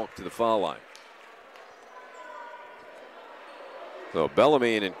and walk to the foul line. So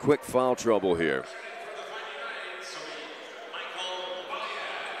Bellarmine in quick foul trouble here.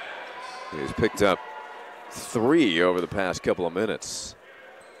 He's picked up 3 over the past couple of minutes.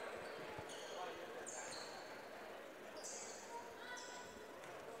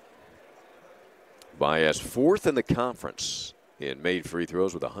 Baez 4th in the conference in made free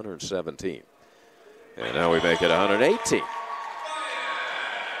throws with 117. And now we make it 118.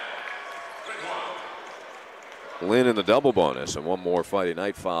 Lynn in the double bonus, and one more Friday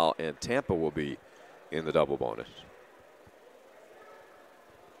night foul, and Tampa will be in the double bonus.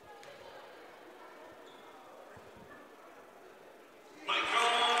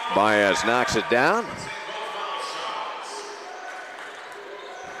 Baez knocks it down.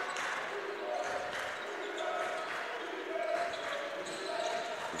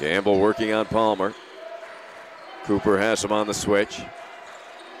 Gamble working on Palmer. Cooper has him on the switch.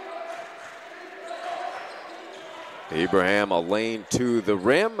 Ibrahim, a lane to the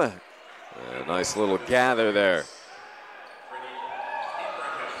rim. A nice little gather there.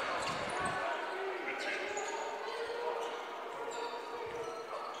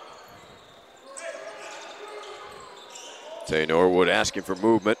 Tay Norwood asking for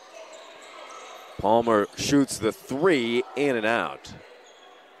movement. Palmer shoots the 3, in and out.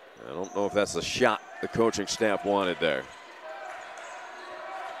 I don't know if that's the shot the coaching staff wanted there.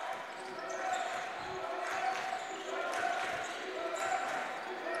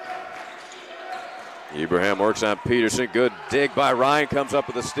 Ibrahim works on Peterson. Good dig by Ryan, comes up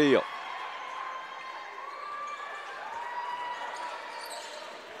with a steal.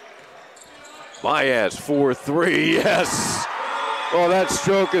 Baez 4-3, yes. Oh, that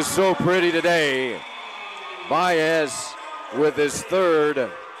stroke is so pretty today. Baez with his 3rd.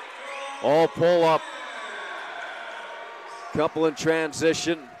 All pull up. Couple in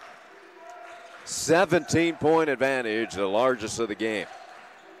transition. 17-point advantage, the largest of the game.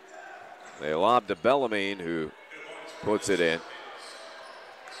 They lob to Bellarmine, who puts it in.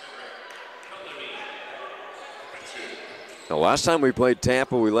 The last time we played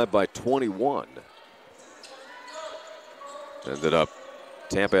Tampa, we led by 21. Ended up,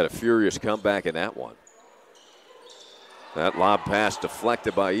 Tampa had a furious comeback in that one. That lob pass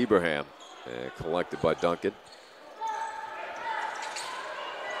deflected by Ibrahim and collected by Duncan.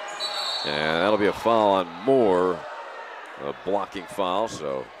 And that'll be a foul on Moore, a blocking foul,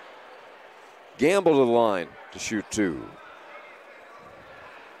 so Gamble to the line to shoot 2.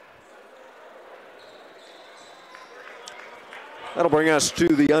 That'll bring us to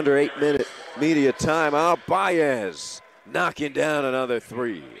the under 8-minute media timeout. Baez knocking down another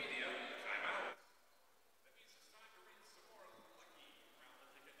 3.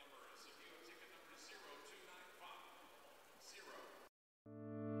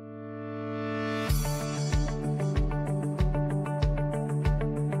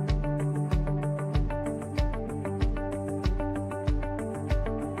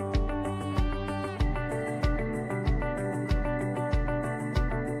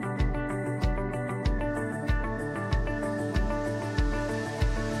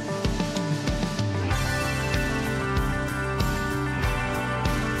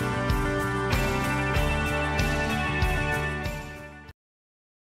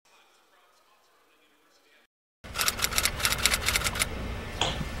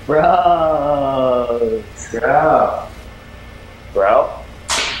 Bro. Bro. Bro.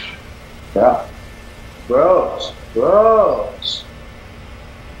 Bro. Bros. Bros.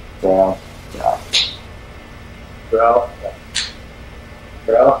 Bro. Bro.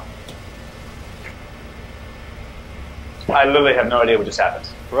 Bro. I literally have no idea what just happened.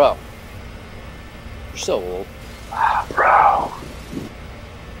 Bro. You're so old. Bro.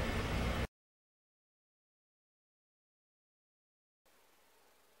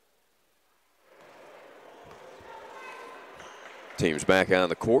 Team's back on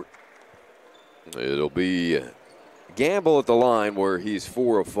the court. It'll be a gamble at the line where he's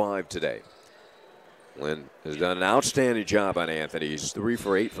 4 of 5 today. Lynn has done an outstanding job on Anthony. He's 3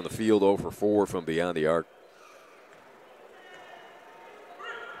 for 8 from the field, 0 for 4 from beyond the arc.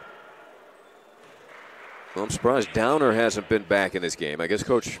 Well, I'm surprised Downer hasn't been back in this game. I guess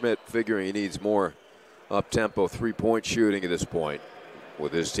Coach Schmidt figuring he needs more up-tempo three-point shooting at this point,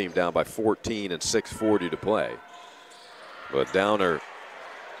 with his team down by 14 and 6:40 to play. But Downer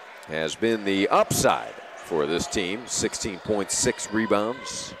has been the upside for this team. 16.6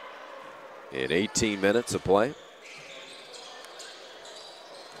 rebounds in 18 minutes of play.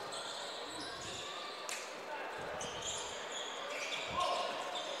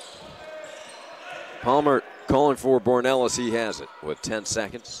 Palmer calling for Bornellis. He has it with 10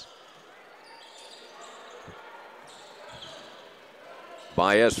 seconds.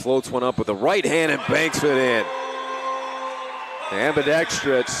 Baez floats one up with the right hand and banks it in.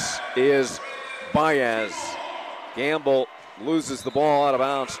 Ambidextrous is Baez. Gamble loses the ball out of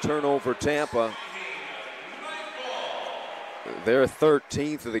bounds. Turnover Tampa. They're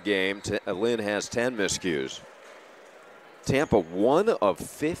 13th of the game. Lynn has 10 miscues. Tampa 1 of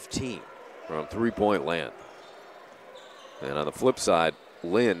 15 from three-point land. And on the flip side,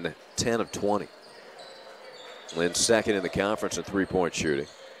 Lynn 10 of 20. Lynn second in the conference in three-point shooting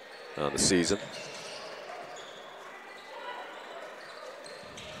on the season.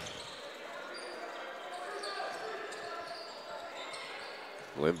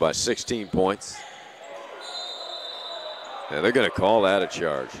 Lynn by 16 points. And they're going to call that a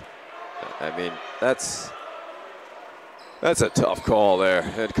charge. I mean, that's a tough call there.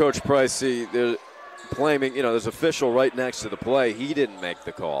 And Coach Price, they're claiming, there's an official right next to the play. He didn't make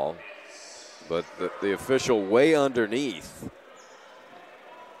the call. But the official way underneath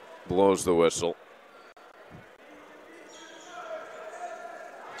blows the whistle.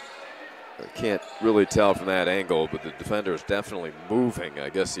 I can't really tell from that angle, but the defender is definitely moving. I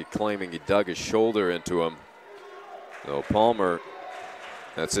guess he's claiming he dug his shoulder into him. So Palmer,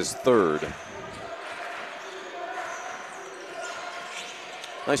 that's his third.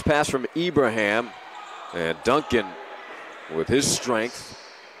 Nice pass from Ibrahim, and Duncan, with his strength,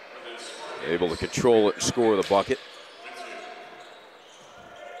 able to control it and score the bucket.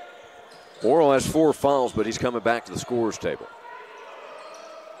 Morrill has 4 fouls, but he's coming back to the scorer's table.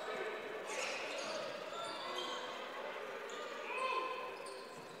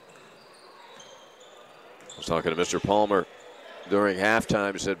 I was talking to Mr. Palmer during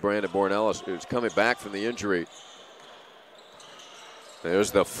halftime. He said Brandon Bornellis, who's coming back from the injury.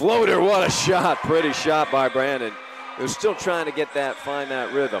 There's the floater. What a shot. Pretty shot by Brandon. He was still trying to find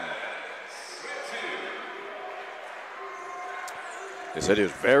that rhythm. He said he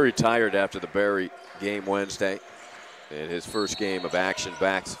was very tired after the Barry game Wednesday in his first game of action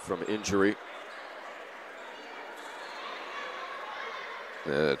back from injury.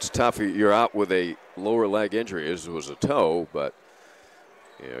 It's tough. You're out with a lower leg injury. This was a toe, but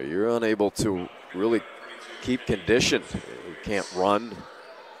you're unable to really keep conditioned. You can't run.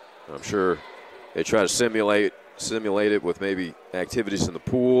 I'm sure they try to simulate it with maybe activities in the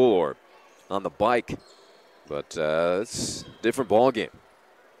pool or on the bike, but it's a different ball game.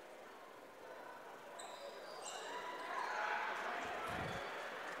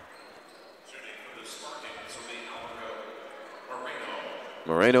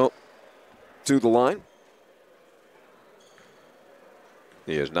 Moreno to the line.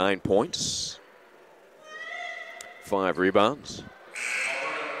 He has 9 points, 5 rebounds.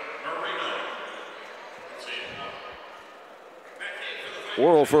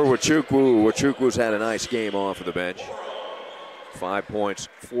 Oral for Wachukwu. Wachukwu's had a nice game off of the bench. 5 points,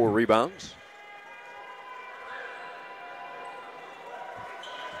 4 rebounds.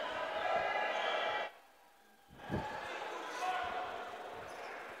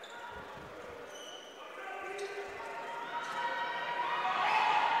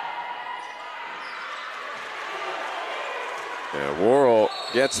 Worrell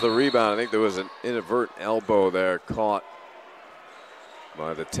gets the rebound. I think there was an inadvertent elbow there caught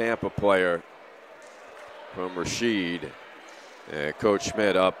by the Tampa player from Rashid. Coach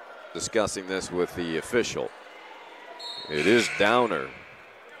Schmidt up discussing this with the official. It is Downer.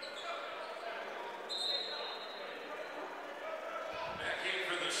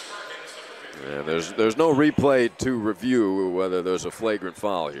 And there's no replay to review whether there's a flagrant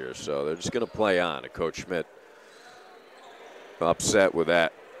foul here, so they're just going to play on. And Coach Schmidt upset with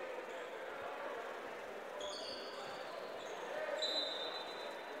that.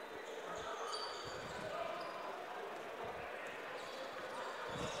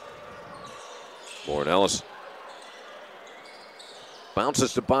 Ellis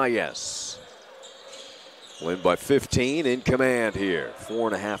bounces to Baez. Lynn by 15 in command here.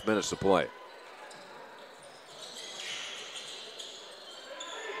 4.5 minutes to play.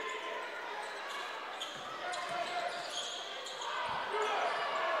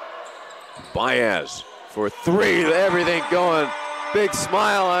 Baez for three. Everything going. Big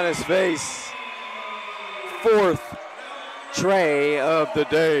smile on his face. Fourth tray of the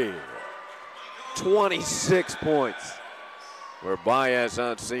day. 26 points for Baez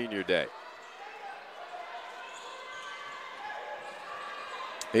on senior day.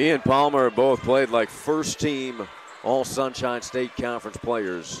 He and Palmer both played like first team All Sunshine State Conference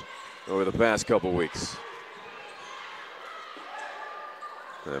players over the past couple weeks.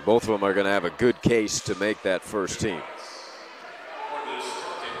 And both of them are going to have a good case to make that first team.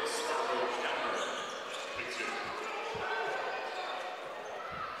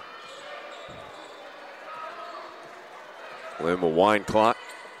 Lynn will wind clock.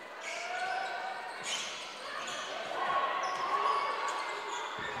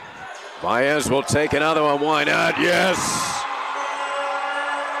 Baez will take another one. Why not? Yes.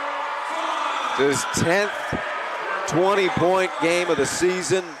 His 10th 20-point game of the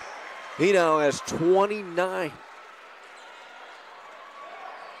season. He now has 29.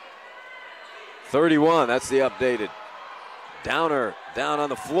 31, that's the updated. Downer down on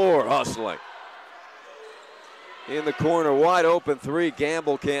the floor, hustling. In the corner, wide open three.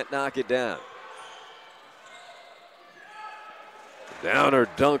 Gamble can't knock it down. Downer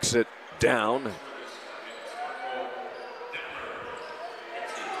dunks it down.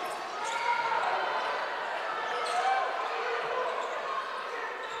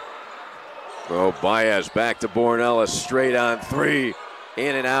 Oh, Baez back to Bornellis, straight on three.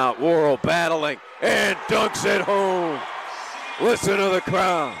 In and out, Worrell battling and dunks it home. Listen to the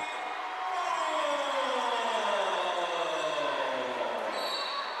crowd.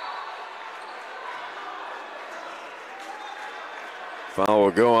 Foul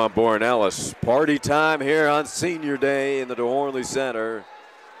will go on Bornellis. Party time here on senior day in the DeHornley Center.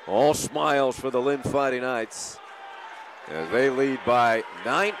 All smiles for the Lynn Fighting Knights as they lead by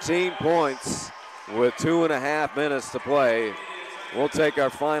 19 points with 2.5 minutes to play. We'll take our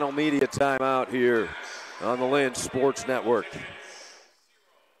final media timeout here on the Lynn Sports Network.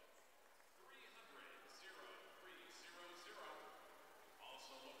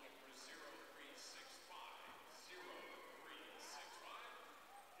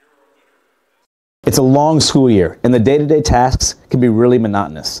 It's a long school year, and the day-to-day tasks can be really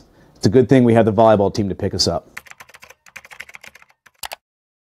monotonous. It's a good thing we have the volleyball team to pick us up.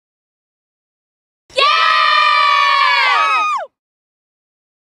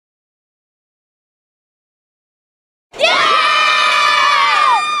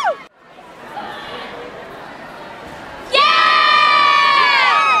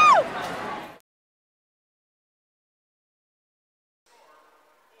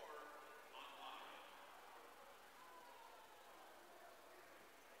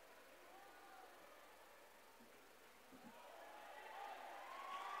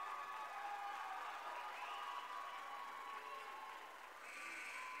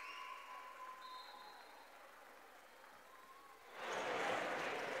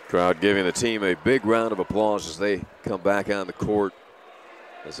 Crowd giving the team a big round of applause as they come back on the court.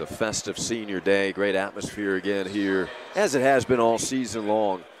 It's a festive senior day. Great atmosphere again here, as it has been all season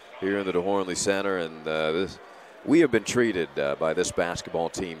long here in the DeHornley Center. And we have been treated by this basketball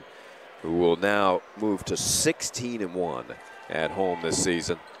team, who will now move to 16-1 at home this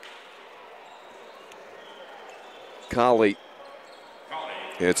season. Colley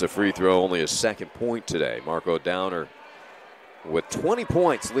hits a free throw, only his second point today. Marco Downer with 20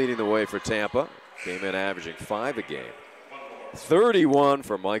 points leading the way for Tampa. Came in averaging 5 a game. 31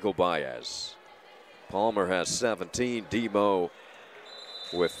 for Michael Baez. Palmer has 17. Demo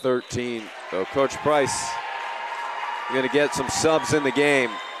with 13. So Coach Price going to get some subs in the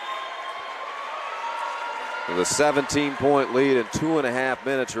game. With a 17-point lead and 2.5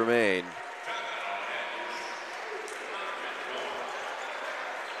 minutes remain.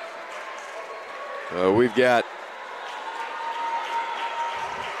 We've got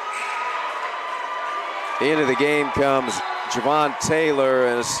Into the game comes Javon Taylor,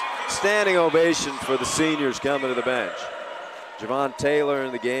 and a standing ovation for the seniors coming to the bench. Javon Taylor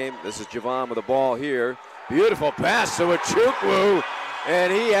in the game. This is Javon with the ball here. Beautiful pass to Achukwu,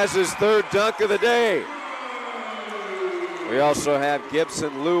 and he has his third dunk of the day. We also have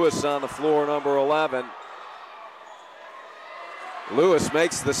Gibson Lewis on the floor, number 11. Lewis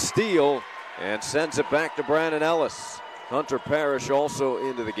makes the steal and sends it back to Brandon Ellis. Hunter Parrish also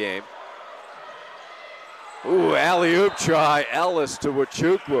into the game. Ooh, alley-oop try, Ellis to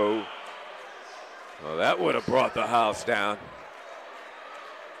Achukwu. Well, that would have brought the house down.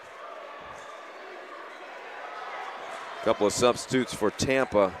 Couple of substitutes for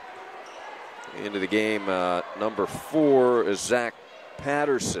Tampa. Into the game, number 4 is Zach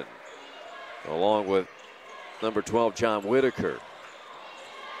Patterson, along with number 12, John Whitaker.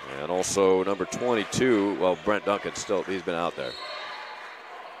 And also number 22, well, Brent Duncan still, he's been out there.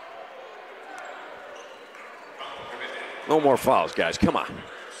 No more fouls, guys, come on.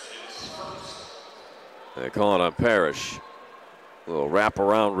 They call it on Parrish. A little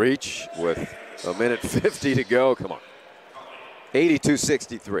wraparound reach with a minute 50 to go, come on.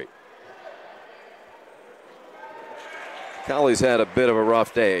 82-63. Colley's had a bit of a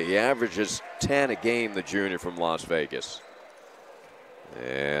rough day. He averages 10 a game, the junior from Las Vegas.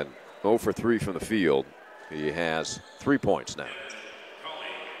 And 0 for 3 from the field. He has 3 points now.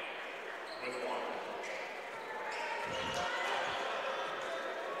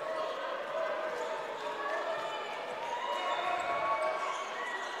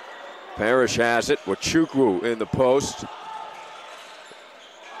 Parrish has it with Chukwu in the post.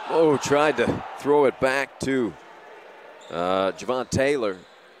 Oh, tried to throw it back to Javon Taylor.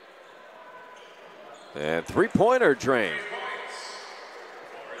 And three-pointer drain.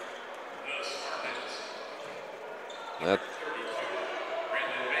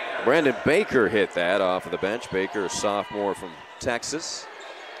 Brandon Baker hit that off of the bench. Baker, a sophomore from Texas.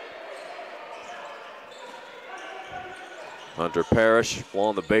 Hunter Parrish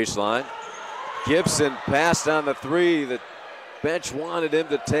along the baseline. Gibson passed on the three. The bench wanted him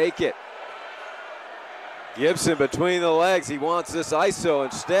to take it. Gibson between the legs. He wants this ISO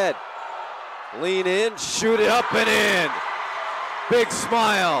instead. Lean in, shoot it up and in. Big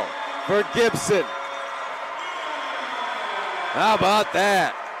smile for Gibson. How about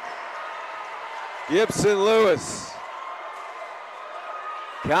that? Gibson Lewis.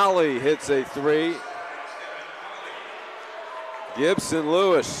 Cowley hits a three. Gibson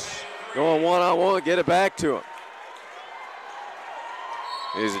Lewis going one-on-one, get it back to him.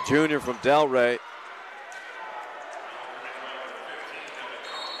 He's a junior from Delray.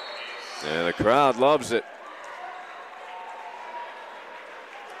 And the crowd loves it.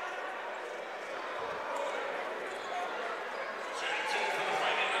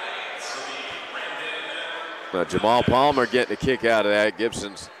 Jamal Palmer getting a kick out of that.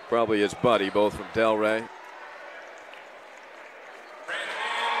 Gibson's probably his buddy, both from Delray.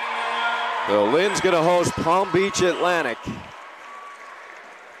 So Lynn's going to host Palm Beach Atlantic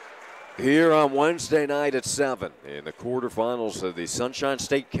here on Wednesday night at 7 in the quarterfinals of the Sunshine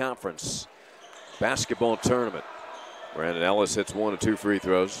State Conference basketball tournament. Brandon Ellis hits 1 of 2 free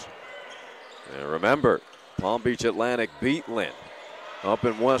throws. And remember, Palm Beach Atlantic beat Lynn up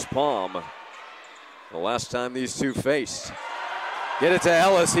in West Palm the last time these two faced. Get it to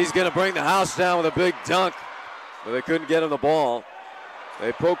Ellis. He's going to bring the house down with a big dunk, but they couldn't get him the ball.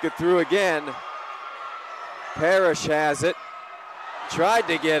 They poke it through again. Parrish has it. Tried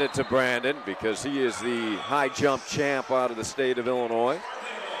to get it to Brandon because he is the high jump champ out of the state of Illinois.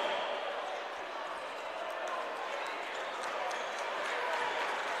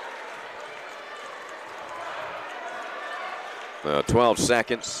 Uh, 12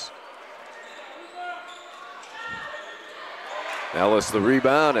 seconds. Ellis the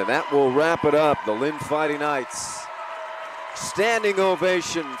rebound, and that will wrap it up. The Lynn Fighting Knights. Standing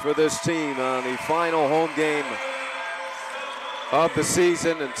ovation for this team on the final home game of the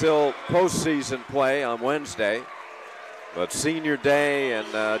season until postseason play on Wednesday. But senior day and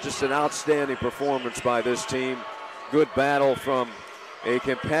just an outstanding performance by this team. Good battle from a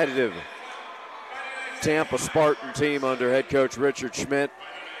competitive Tampa Spartan team under head coach Richard Schmidt.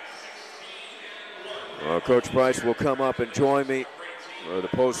 Coach Price will come up and join me for the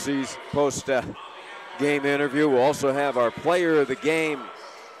post-game interview. We'll also have our player of the game,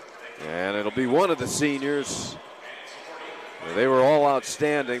 and it'll be one of the seniors. They were all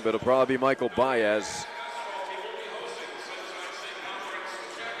outstanding, but it'll probably be Michael Baez.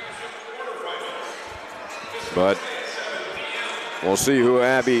 But we'll see who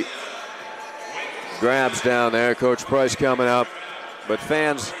Abby grabs down there. Coach Price coming up. But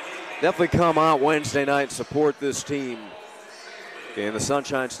fans, definitely come out Wednesday night and support this team in the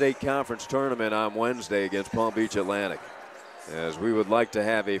Sunshine State Conference Tournament on Wednesday against Palm Beach Atlantic, as we would like to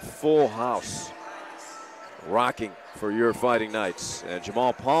have a full house rocking for your Fighting Knights. And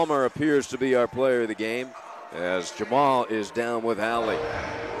Jamal Palmer appears to be our player of the game, as Jamal is down with Hallie.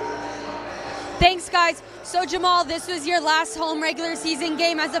 Thanks, guys. So, Jamal, this was your last home regular season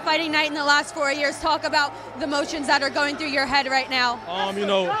game as a Fighting Knight in the last 4 years. Talk about the emotions that are going through your head right now. I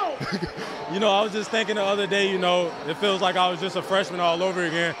was just thinking the other day, it feels like I was just a freshman all over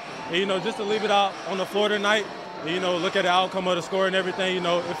again. And, just to leave it out on the floor tonight, look at the outcome of the score and everything,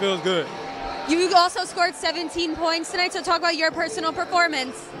 it feels good. You also scored 17 points tonight, so talk about your personal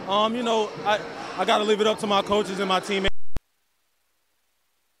performance. I got to leave it up to my coaches and my teammates.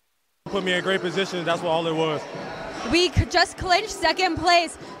 Put me in great position. That's what all it was. We just clinched second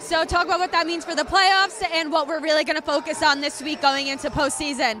place, so talk about what that means for the playoffs and what we're really going to focus on this week going into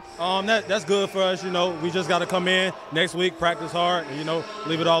postseason. That's good for us. We just got to come in next week, practice hard, and,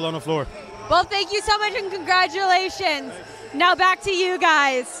 leave it all on the floor. Well, thank you so much and congratulations. Now back to you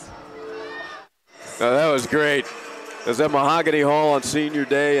guys. Oh, that was great. It was at Mahogany Hall on senior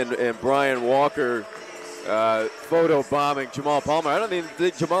day, and Brian Walker photo bombing Jamal Palmer. I don't even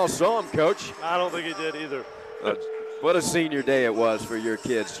think Jamal saw him, Coach. I don't think he did either. What a senior day it was for your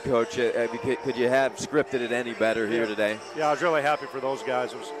kids, Coach. Could you have scripted it any better here today? Yeah, I was really happy for those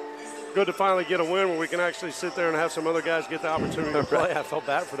guys. It was good to finally get a win where we can actually sit there and have some other guys get the opportunity to play. I felt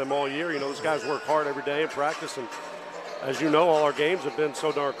bad for them all year. Those guys work hard every day in practice, and as you know, all our games have been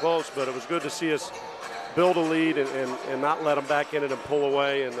so darn close, but it was good to see us build a lead and not let them back in it and pull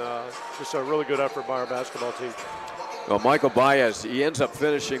away, and just a really good effort by our basketball team. Well, Michael Baez, he ends up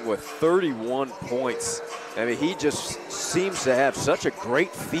finishing with 31 points. I mean, he just seems to have such a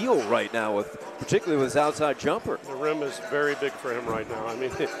great feel right now, particularly with his outside jumper. The rim is very big for him right now. I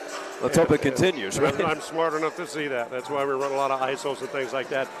mean, let's hope it continues, right? I'm smart enough to see that. That's why we run a lot of ISOs and things like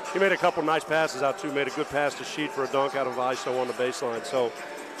that. He made a couple nice passes out, too. Made a good pass to Sheet for a dunk out of ISO on the baseline. So,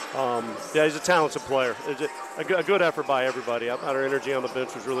 yeah, he's a talented player. It's a good effort by everybody. I thought our energy on the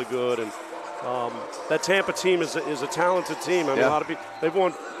bench was really good, and that Tampa team is a talented team. I mean, a lot of people, they've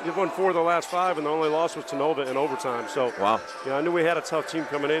won 4 of the last 5, and the only loss was to Nova in overtime. So, wow. I knew we had a tough team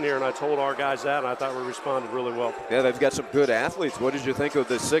coming in here, and I told our guys that, and I thought we responded really well. Yeah, they've got some good athletes. What did you think of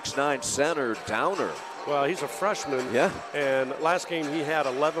the 6'9" center, Downer? Well, he's a freshman. Yeah. And last game he had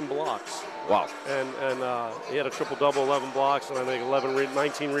 11 blocks. Wow. And he had a triple-double, 11 blocks, and I think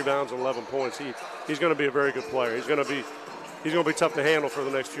 19 rebounds and 11 points. He's going to be a very good player. He's going to be tough to handle for the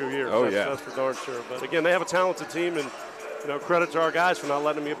next few years. Oh, That's for darn sure. But again, they have a talented team, and credit to our guys for not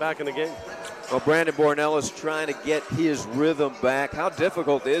letting them get back in the game. Well, Brandon Bornell is trying to get his rhythm back. How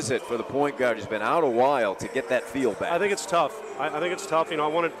difficult is it for the point guard? He's been out a while to get that feel back. I think it's tough. I think it's tough.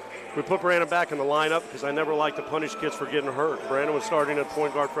 We put Brandon back in the lineup because I never like to punish kids for getting hurt. Brandon was starting at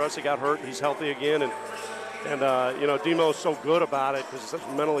point guard for us. He got hurt. He's healthy again, and Demo's so good about it because he's such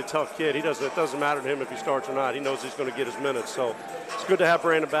a mentally tough kid. It doesn't matter to him if he starts or not. He knows he's going to get his minutes. So it's good to have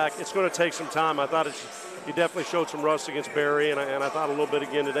Brandon back. It's going to take some time. I thought he definitely showed some rust against Barry, and I thought a little bit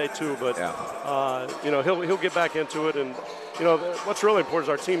again today too. But he'll get back into it. And what's really important is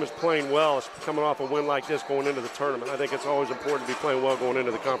our team is playing well. It's coming off a win like this going into the tournament. I think it's always important to be playing well going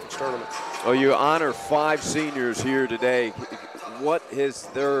into the conference tournament. Well, you honor 5 seniors here today. What has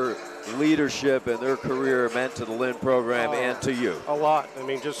their leadership and their career meant to the Lynn program and to you? A lot. I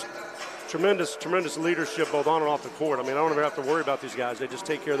mean, just tremendous leadership both on and off the court. I mean, I don't ever have to worry about these guys. They just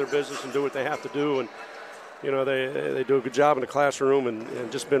take care of their business and do what they have to do. And they do a good job in the classroom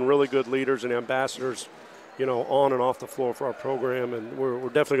and just been really good leaders and ambassadors, on and off the floor for our program, and we're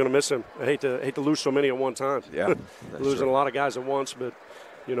definitely going to miss him. I hate to lose so many at one time. Yeah, losing a lot of guys at once, but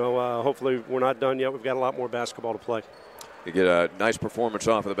hopefully we're not done yet. We've got a lot more basketball to play. You get a nice performance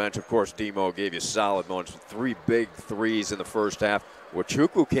off of the bench. Of course, Demo gave you solid moments. 3 big threes in the first half.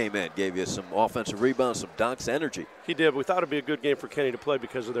 Wachuku came in, gave you some offensive rebounds, some dunks, energy. He did. We thought it'd be a good game for Kenny to play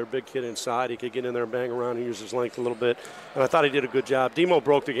because of their big kid inside. He could get in there and bang around and use his length a little bit. And I thought he did a good job. Demo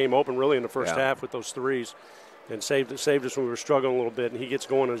broke the game open really in the first half with those threes and saved us when we were struggling a little bit. And he gets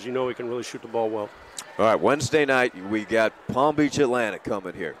going, as you know, he can really shoot the ball well. All right, Wednesday night we got Palm Beach Atlantic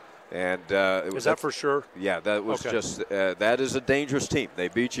coming here. And is that for sure? Yeah, that was just that is a dangerous team. They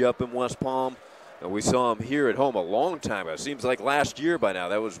beat you up in West Palm, and we saw them here at home a long time ago. It seems like last year by now.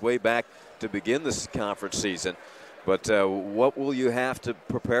 That was way back to begin this conference season. But what will you have to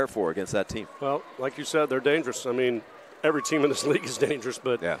prepare for against that team? Well, like you said, they're dangerous. I mean, every team in this league is dangerous,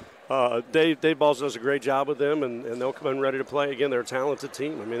 but Dave Balls does a great job with them, and they'll come in ready to play. Again, they're a talented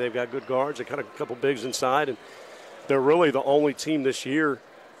team. I mean, they've got good guards. They got a couple bigs inside, and they're really the only team this year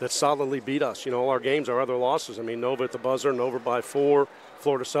that solidly beat us. All our games, our other losses. I mean, Nova at the buzzer and over by 4,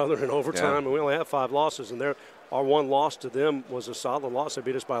 Florida Southern in overtime, and we only have 5 losses. And our one loss to them was a solid loss. They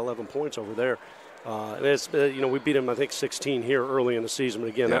beat us by 11 points over there. And it's we beat them, I think, 16 here early in the season. But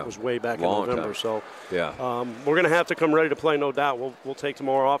again, that was way back in November. Time. So yeah, we're going to have to come ready to play, no doubt. We'll take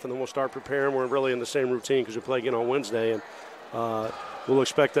tomorrow off, and then we'll start preparing. We're really in the same routine because we play again on Wednesday, and we'll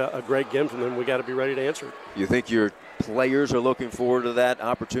expect a great game from them. We got to be ready to answer it. You think your players are looking forward to that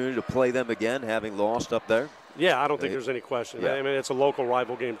opportunity to play them again, having lost up there? Yeah, I don't think there's any question. Yeah. I mean, it's a local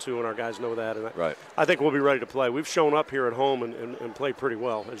rival game, too, and our guys know that. And right. I think we'll be ready to play. We've shown up here at home and played pretty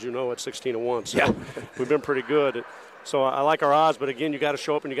well, as you know, at 16-1. So we've been pretty good. So I like our odds, but, again, you got to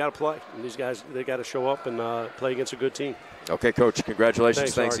show up and you got to play. And these guys, they got to show up and play against a good team. Okay, Coach,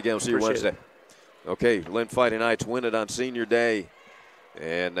 congratulations. Thanks again. We'll see you Appreciate Wednesday. Okay, Lynn Fighting Knights win it on Senior Day.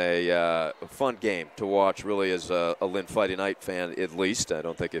 And a fun game to watch, really, as a Lynn Fighting Knight fan, at least. I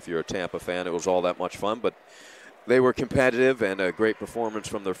don't think if you're a Tampa fan it was all that much fun, but they were competitive and a great performance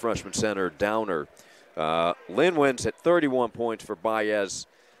from their freshman center, Downer. Lynn wins at 31 points for Baez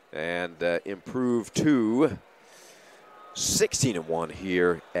and improved to 16-1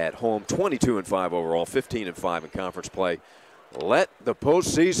 here at home, 22-5 overall, 15-5 in conference play. Let the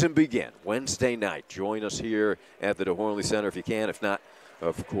postseason begin Wednesday night. Join us here at the DeHornley Center if you can. If not,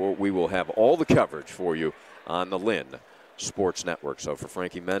 of course, we will have all the coverage for you on the Lynn Sports Network. So for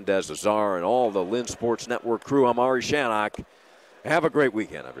Frankie Mendez, Azar, and all the Lynn Sports Network crew, I'm Ari Shannock. Have a great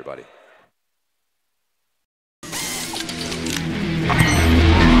weekend, everybody.